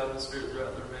continue to have the Spirit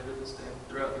throughout the remainder of this day,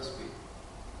 throughout this week.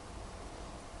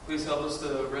 Please help us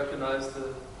to recognize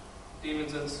the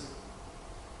demons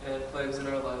and plagues in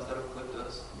our lives that afflict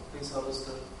us. Please help us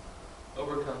to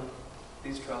overcome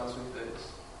these trials we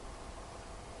face.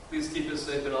 Please keep us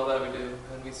safe in all that we do,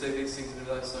 and we say these things in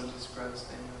thy Son, Jesus Christ.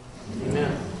 Amen.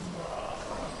 Amen.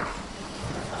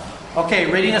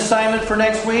 Okay, reading assignment for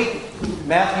next week,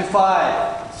 Matthew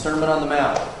 5, Sermon on the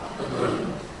Mount.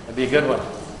 That'd be a good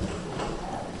one.